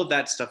fun. All of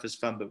that stuff is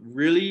fun, but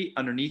really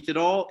underneath it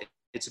all,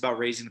 it's about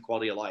raising the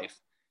quality of life.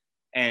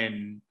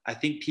 And I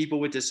think people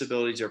with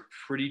disabilities are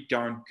pretty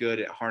darn good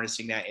at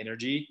harnessing that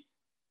energy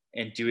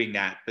and doing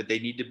that, but they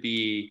need to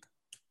be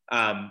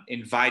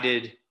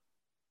invited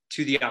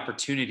to the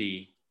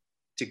opportunity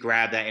to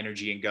grab that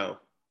energy and go,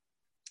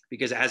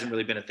 because it hasn't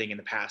really been a thing in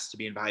the past to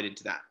be invited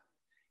to that.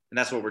 And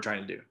that's what we're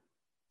trying to do.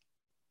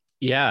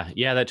 Yeah,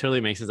 that totally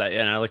makes sense.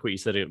 And I like what you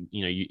said.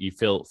 You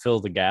fill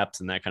the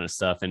gaps and that kind of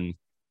stuff. And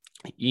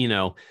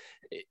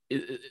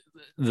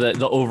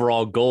the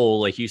overall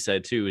goal, like you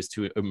said too, is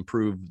to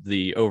improve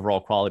the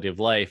overall quality of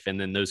life. And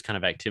then those kind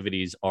of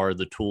activities are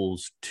the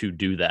tools to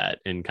do that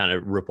and kind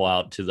of ripple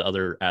out to the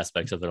other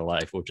aspects of their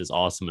life, which is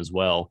awesome as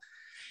well.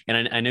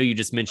 And I know you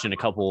just mentioned a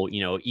couple,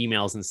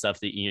 emails and stuff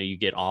that you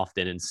get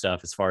often and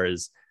stuff as far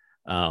as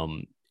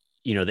the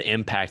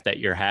impact that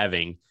you're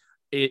having.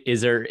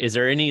 Is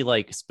there any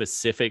like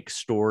specific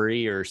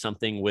story or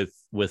something with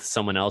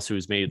someone else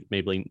who's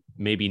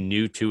maybe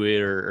new to it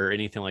or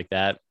anything like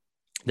that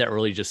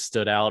really just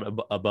stood out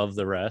above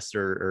the rest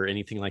or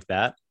anything like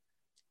that?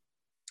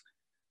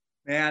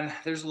 Man,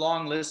 there's a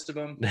long list of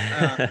them.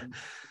 And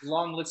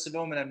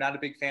I'm not a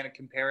big fan of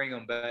comparing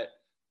them, but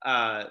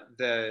I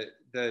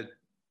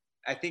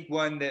think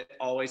one that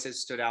always has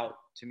stood out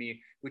to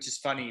me, which is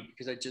funny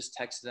because I just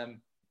texted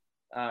them,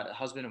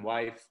 husband and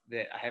wife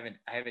that I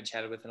haven't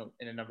chatted with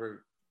in a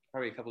number,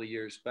 probably a couple of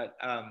years, but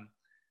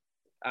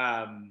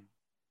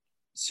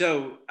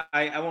so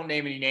I won't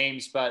name any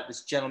names, but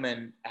this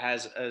gentleman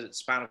has a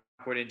spinal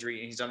cord injury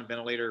and he's on a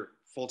ventilator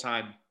full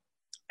time.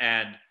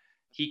 And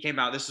he came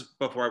out, this is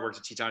before I worked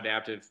at Teton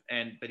Adaptive,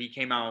 but he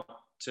came out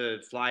to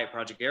fly at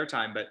Project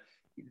Airtime. But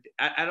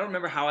I don't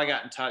remember how I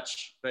got in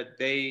touch, but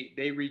they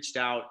reached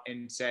out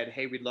and said,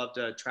 hey, we'd love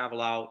to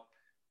travel out.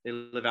 They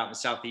live out in the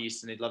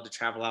Southeast and they'd love to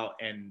travel out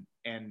and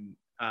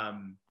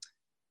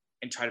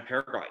try to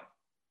paraglide.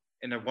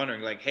 And they're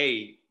wondering like,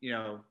 hey,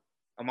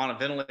 I'm on a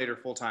ventilator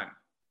full time.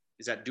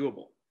 Is that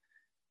doable?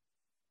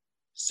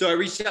 So I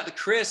reached out to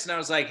Chris and I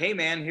was like, hey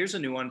man, here's a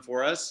new one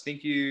for us.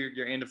 Think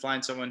you're into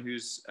flying someone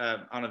who's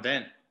on a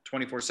vent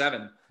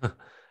 24/7.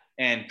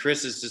 And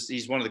Chris is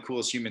he's one of the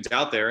coolest humans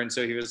out there. And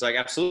so he was like,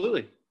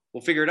 absolutely,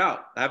 we'll figure it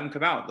out. Have them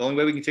come out. The only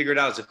way we can figure it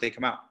out is if they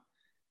come out.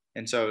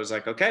 And so I was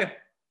like, okay.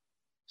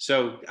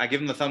 So I give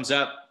them the thumbs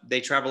up. They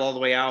travel all the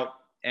way out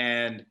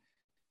and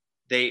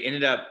it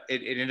ended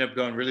up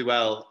going really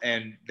well.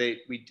 And I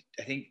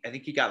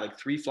think he got like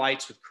 3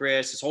 flights with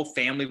Chris. His whole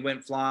family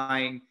went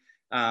flying.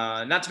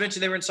 Not to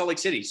mention they were in Salt Lake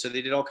City. So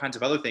they did all kinds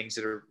of other things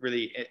that are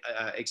really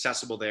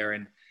accessible there.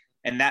 And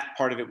that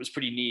part of it was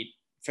pretty neat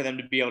for them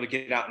to be able to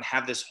get out and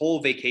have this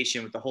whole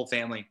vacation with the whole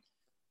family.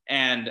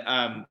 And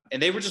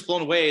they were just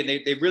blown away. And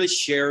they really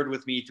shared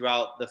with me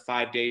throughout the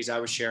 5 days I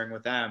was sharing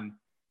with them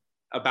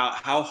about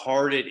how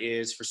hard it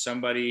is for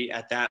somebody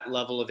at that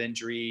level of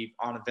injury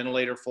on a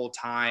ventilator full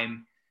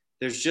time.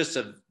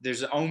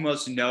 There's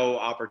almost no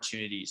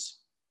opportunities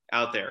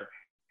out there.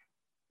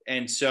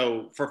 And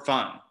so for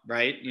fun,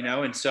 right?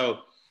 And so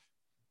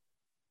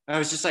I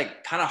was just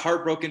like kind of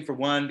heartbroken for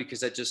one, because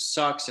that just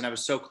sucks. And I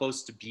was so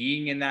close to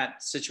being in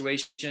that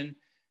situation.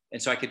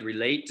 And so I could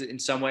relate in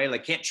some way,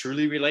 like can't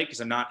truly relate because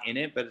I'm not in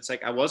it, but it's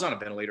like I was on a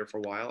ventilator for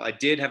a while. I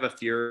did have a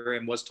fear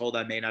and was told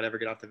I may not ever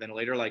get off the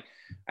ventilator. Like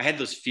I had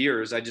those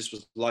fears. I just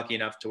was lucky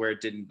enough to where it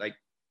didn't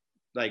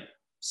like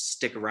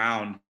stick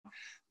around.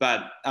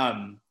 But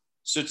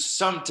so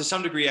to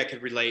some degree I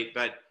could relate,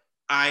 but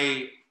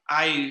I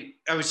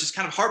was just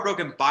kind of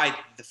heartbroken by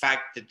the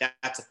fact that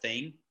that's a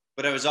thing.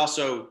 But I was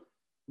also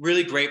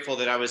really grateful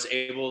that I was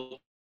able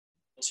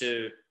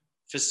to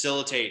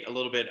facilitate a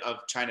little bit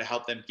of trying to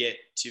help them get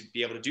to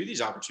be able to do these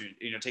opportunities,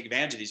 take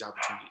advantage of these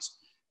opportunities.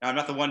 Now, I'm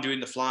not the one doing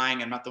the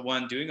flying. I'm not the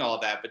one doing all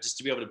of that, but just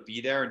to be able to be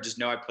there and just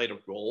know I played a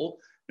role,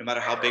 no matter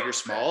how big or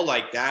small,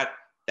 like that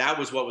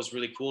was what was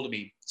really cool to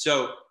me.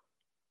 So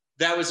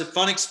that was a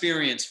fun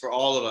experience for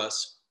all of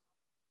us.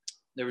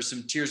 There was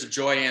some tears of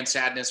joy and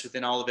sadness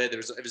within all of it.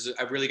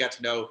 I really got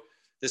to know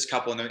this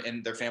couple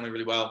and their family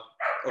really well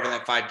over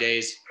that 5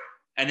 days.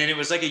 And then it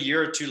was like a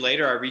year or two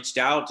later, I reached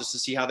out just to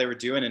see how they were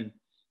doing. And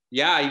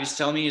yeah, he was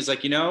telling me, he's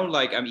like,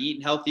 like I'm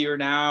eating healthier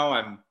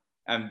now.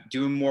 I'm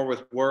doing more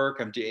with work.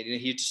 And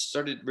he just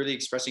started really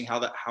expressing how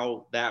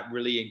that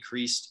really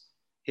increased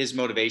his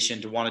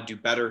motivation to want to do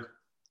better,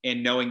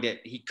 and knowing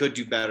that he could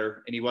do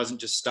better. And he wasn't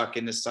just stuck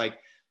in this like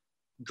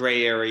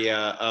gray area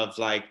of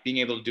like being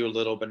able to do a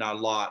little, but not a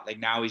lot. Like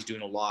now he's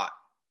doing a lot.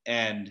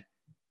 And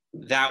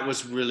that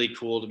was really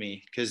cool to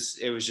me, because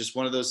it was just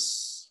one of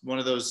those, it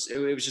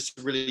was just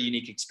a really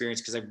unique experience,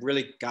 because I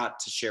really got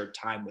to share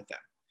time with them.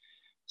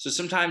 So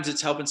sometimes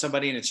it's helping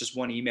somebody and it's just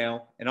one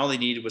email and all they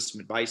needed was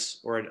some advice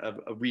or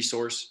a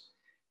resource.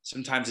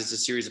 Sometimes it's a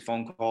series of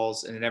phone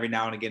calls, and then every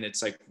now and again,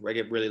 it's like I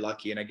get really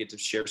lucky and I get to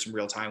share some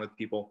real time with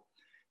people.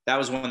 That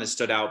was one that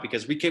stood out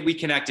because we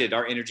connected,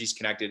 our energies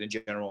connected in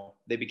general.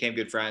 They became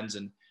good friends,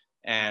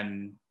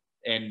 and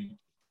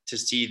to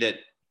see that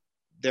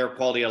their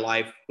quality of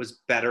life was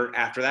better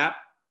after that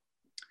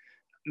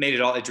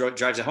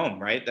drives it home,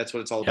 right? That's what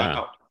it's all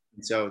about.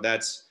 And so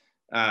that's,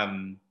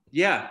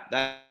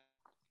 that,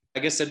 I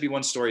guess that'd be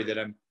one story that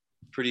I'm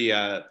pretty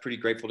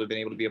grateful to have been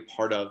able to be a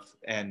part of.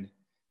 And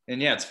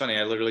yeah, it's funny.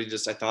 I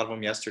thought of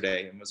them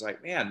yesterday and was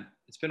like, man,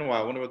 it's been a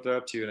while. I wonder what they're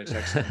up to. And I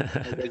texted them,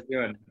 how are you guys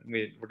doing?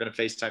 We're going to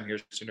FaceTime here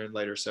sooner than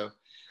later. So,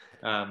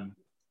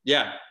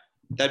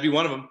 that'd be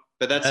one of them.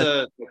 But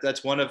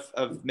that's one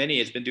of many.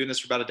 It's been doing this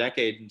for about a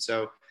decade. And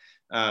so,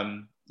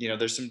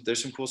 there's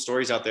some cool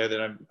stories out there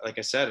that like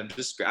I said,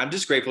 I'm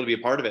just grateful to be a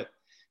part of it.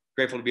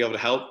 Grateful to be able to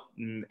help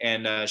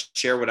and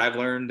share what I've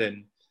learned,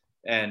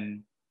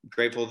 and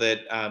grateful that,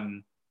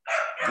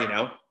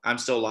 I'm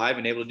still alive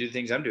and able to do the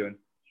things I'm doing.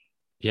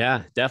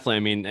 Yeah, definitely. I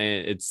mean,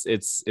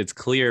 it's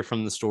clear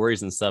from the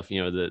stories and stuff,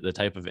 the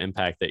type of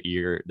impact that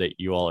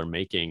you all are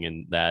making,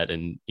 and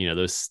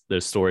those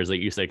stories,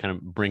 like you said, kind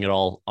of bring it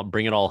all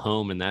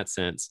home in that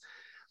sense.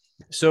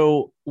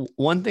 So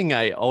one thing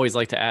I always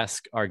like to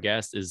ask our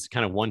guests is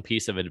kind of one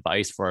piece of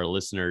advice for our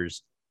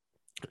listeners.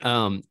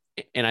 And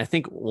I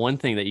think one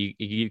thing that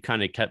you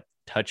kind of kept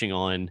touching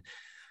on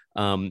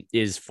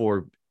is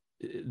for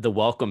the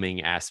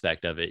welcoming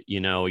aspect of it.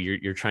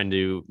 You're trying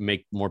to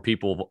make more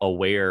people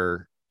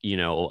aware,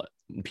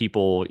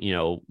 people,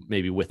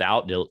 maybe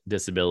without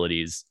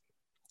disabilities,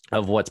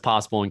 of what's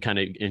possible, and kind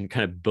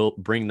of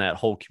bring that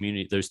whole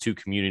community, those two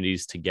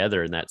communities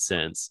together in that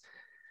sense.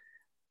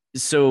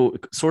 So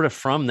sort of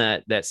from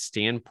that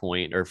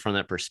standpoint, or from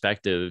that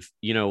perspective,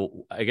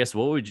 I guess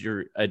what would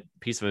your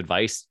piece of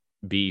advice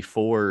be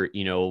for,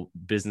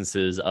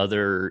 businesses,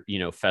 other,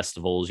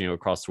 festivals,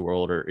 across the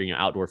world, or,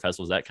 outdoor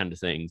festivals, that kind of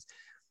things,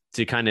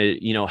 to kind of,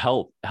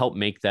 help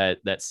make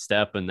that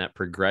step and that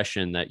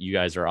progression that you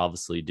guys are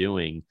obviously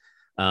doing,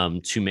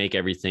 to make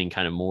everything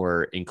kind of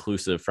more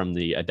inclusive from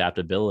the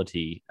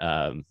adaptability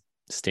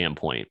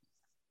standpoint?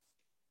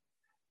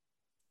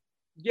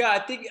 Yeah, I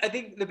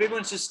think the big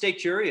one is just stay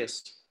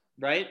curious,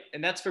 right?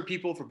 And that's for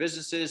people, for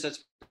businesses,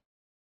 that's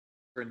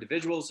for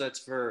individuals, that's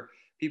for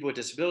people with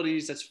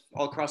disabilities, that's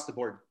all across the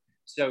board.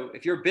 So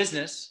if you're a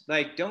business,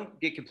 like, don't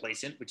get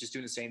complacent, which is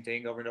doing the same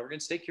thing over and over again.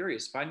 Stay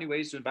curious, find new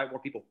ways to invite more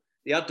people.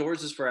 The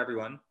outdoors is for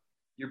everyone.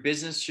 Your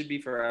business should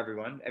be for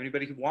everyone,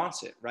 everybody who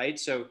wants it, right?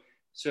 So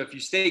if you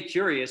stay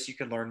curious, you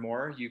can learn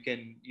more, you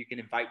can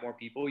invite more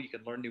people, you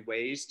can learn new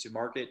ways to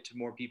market to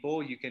more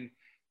people, you can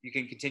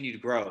continue to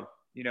grow,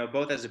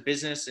 both as a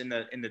business in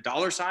the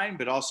dollar sign,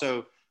 but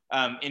also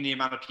in the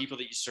amount of people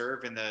that you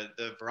serve and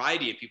the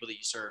variety of people that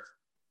you serve.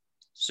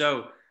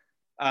 So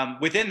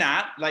within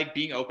that, like,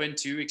 being open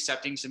to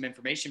accepting some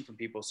information from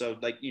people. So,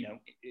 like,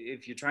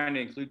 if you're trying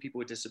to include people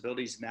with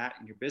disabilities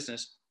in your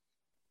business,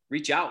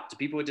 reach out to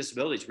people with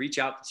disabilities, reach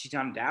out to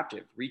Teton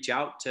Adaptive, reach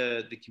out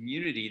to the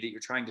community that you're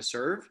trying to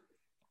serve,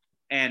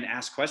 and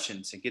ask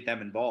questions and get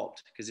them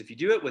involved. Because if you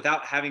do it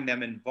without having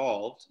them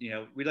involved,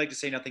 we like to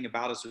say nothing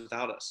about us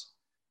without us.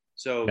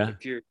 So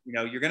if you're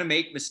going to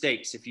make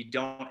mistakes if you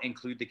don't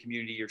include the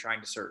community you're trying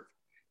to serve.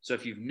 So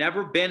if you've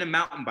never been a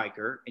mountain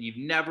biker and you've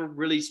never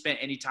really spent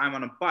any time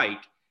on a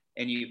bike,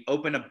 and you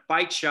open a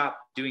bike shop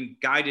doing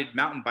guided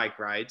mountain bike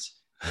rides,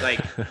 like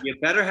you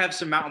better have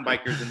some mountain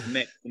bikers in the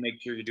mix to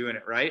make sure you're doing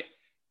it right.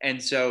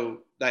 And so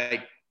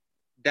like,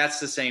 that's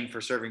the same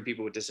for serving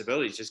people with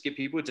disabilities. Just get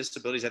people with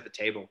disabilities at the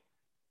table.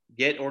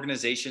 Get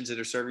organizations that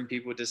are serving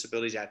people with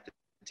disabilities at the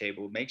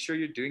table. Make sure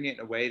you're doing it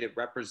in a way that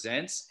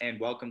represents and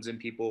welcomes in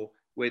people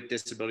with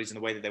disabilities in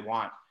the way that they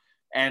want.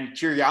 And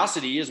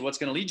curiosity is what's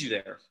going to lead you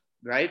there,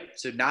 right?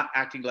 So not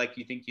acting like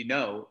you think you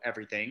know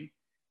everything,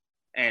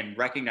 and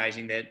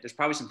recognizing that there's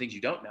probably some things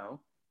you don't know,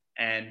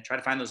 and try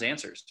to find those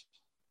answers.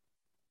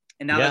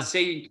 And now that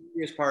staying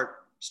curious part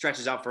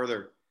stretches out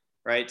further,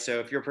 right? So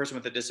if you're a person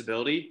with a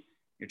disability,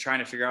 you're trying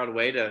to figure out a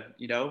way to,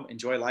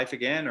 enjoy life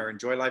again, or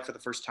enjoy life for the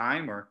first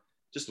time, or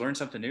just learn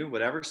something new,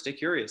 whatever, stay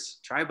curious,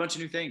 try a bunch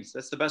of new things.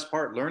 That's the best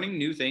part. Learning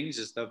new things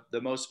is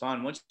the most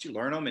fun. Once you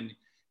learn them and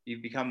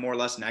you become more or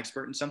less an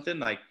expert in something,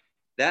 like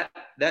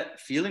that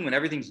feeling when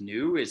everything's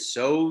new is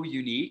so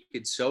unique.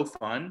 It's so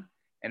fun.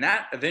 And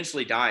that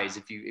eventually dies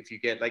if you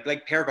get like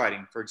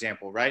paragliding, for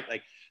example, right?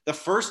 Like the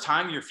first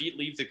time your feet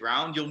leave the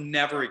ground, you'll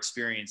never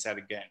experience that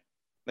again.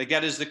 Like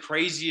that is the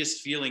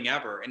craziest feeling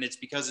ever. And it's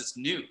because it's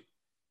new.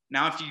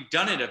 Now, if you've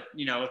done it,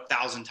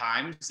 1,000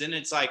 times, then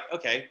it's like,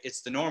 okay,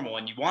 it's the normal,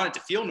 and you want it to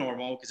feel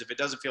normal, because if it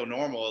doesn't feel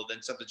normal,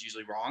 then something's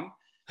usually wrong.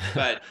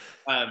 But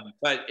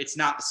it's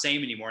not the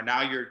same anymore.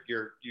 Now you're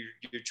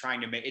trying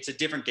to it's a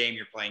different game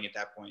you're playing at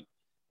that point.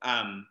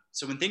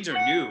 So when things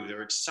are new,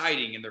 they're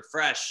exciting and they're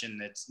fresh,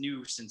 and it's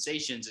new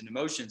sensations and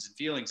emotions and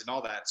feelings and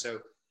all that.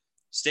 So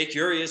stay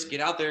curious, get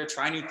out there,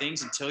 try new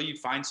things until you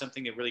find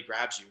something that really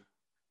grabs you.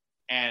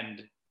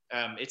 And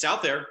it's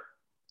out there.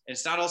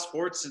 It's not all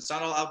sports. It's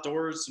not all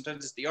outdoors.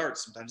 Sometimes it's the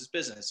arts. Sometimes it's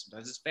business.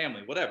 Sometimes it's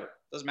family, whatever.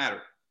 It doesn't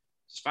matter.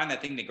 Just find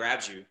that thing that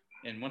grabs you.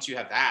 And once you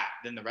have that,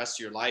 then the rest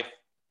of your life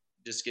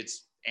just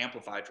gets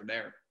amplified from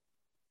there.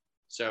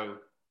 So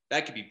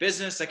that could be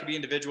business. That could be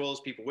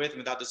individuals, people with and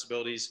without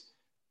disabilities.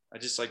 I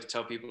just like to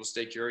tell people to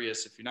stay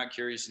curious. If you're not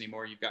curious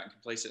anymore, you've gotten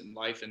complacent in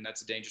life, and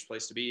that's a dangerous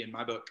place to be in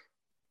my book.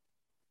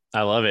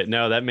 I love it.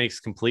 No, that makes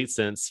complete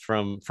sense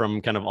from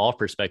kind of all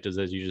perspectives,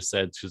 as you just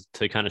said,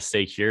 to kind of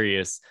stay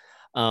curious.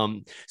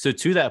 So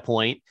to that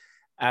point,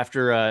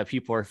 after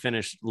people are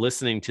finished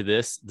listening to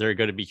this, they're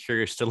going to be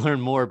curious to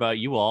learn more about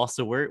you all.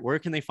 So where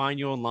can they find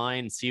you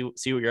online, see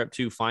what you're up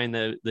to, find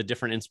the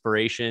different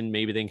inspiration?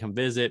 Maybe they can come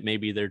visit,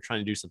 maybe they're trying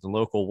to do something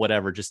local,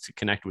 whatever, just to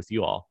connect with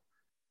you all.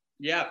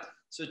 Yeah.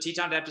 So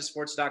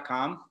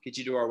TetonAdaptiveSports.com gets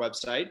you to our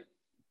website.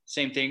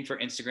 Same thing for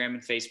Instagram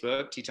and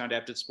Facebook, Teton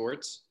Adaptive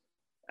Sports.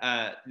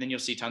 Then you'll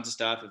see tons of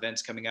stuff,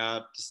 events coming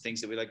up, just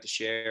things that we like to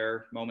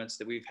share, moments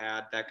that we've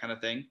had, that kind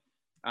of thing.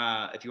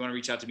 If you want to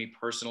reach out to me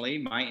personally,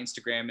 my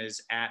Instagram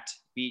is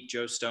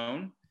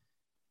 @BeatJoeStone,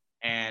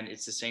 and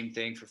it's the same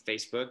thing for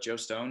Facebook, Joe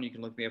Stone. You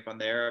can look me up on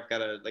there. I've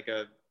got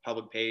a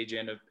public page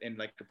and a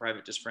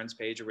private just friends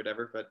page or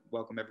whatever, but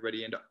welcome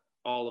everybody into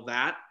all of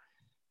that.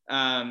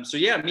 So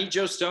yeah, meet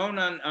Joe Stone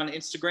on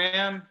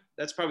Instagram.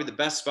 That's probably the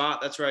best spot.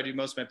 That's where I do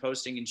most of my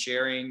posting and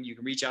sharing. You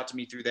can reach out to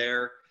me through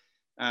there.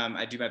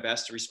 I do my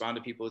best to respond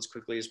to people as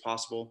quickly as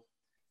possible.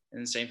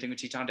 And the same thing with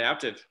Teton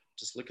Adaptive.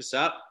 Just look us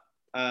up.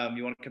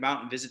 You want to come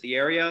out and visit the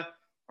area.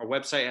 Our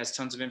website has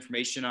tons of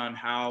information on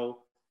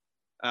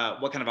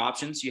what kind of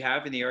options you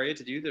have in the area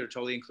to do that are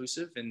totally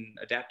inclusive and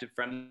adaptive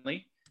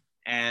friendly.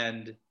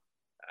 And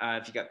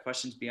if you got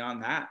questions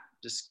beyond that,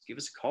 just give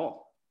us a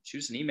call, shoot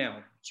us an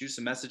email, shoot us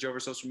a message over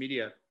social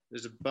media.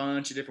 There's a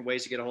bunch of different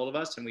ways to get a hold of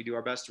us, and we do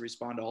our best to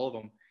respond to all of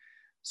them.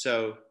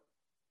 So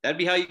that'd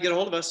be how you get a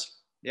hold of us.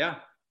 Yeah.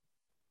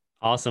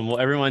 Awesome. Well,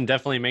 everyone,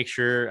 definitely make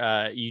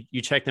sure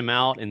you check them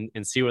out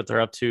and see what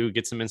they're up to,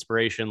 get some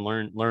inspiration,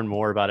 learn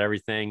more about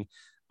everything,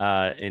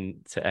 and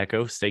to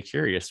echo, stay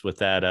curious with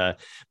that.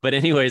 But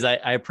anyways,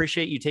 I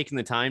appreciate you taking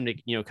the time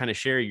to, kind of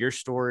share your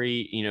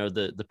story,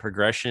 the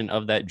progression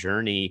of that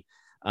journey,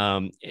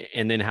 and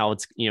then how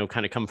it's,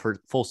 kind of come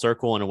full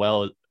circle in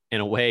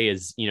a way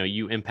is,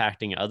 you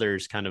impacting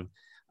others kind of,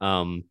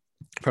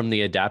 from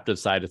the adaptive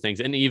side of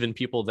things, and even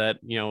people that,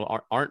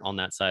 aren't on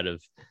that side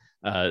of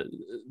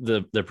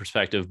the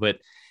perspective. But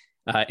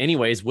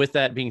anyways, with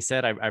that being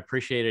said, I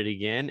appreciate it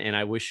again, and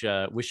I wish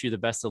you the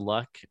best of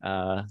luck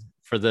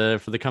for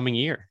the coming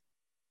year.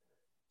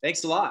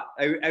 Thanks a lot.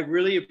 I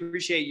really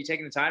appreciate you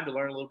taking the time to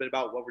learn a little bit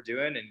about what we're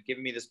doing and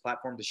giving me this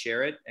platform to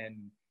share it.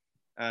 And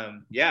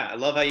I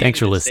love how you thanks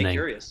for listening.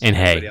 And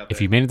hey,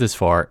 if you made it this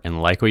far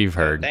and like what you've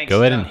heard,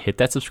 go ahead and hit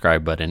that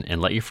subscribe button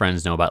and let your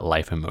friends know about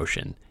Life in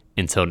Motion.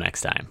 Until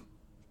next time.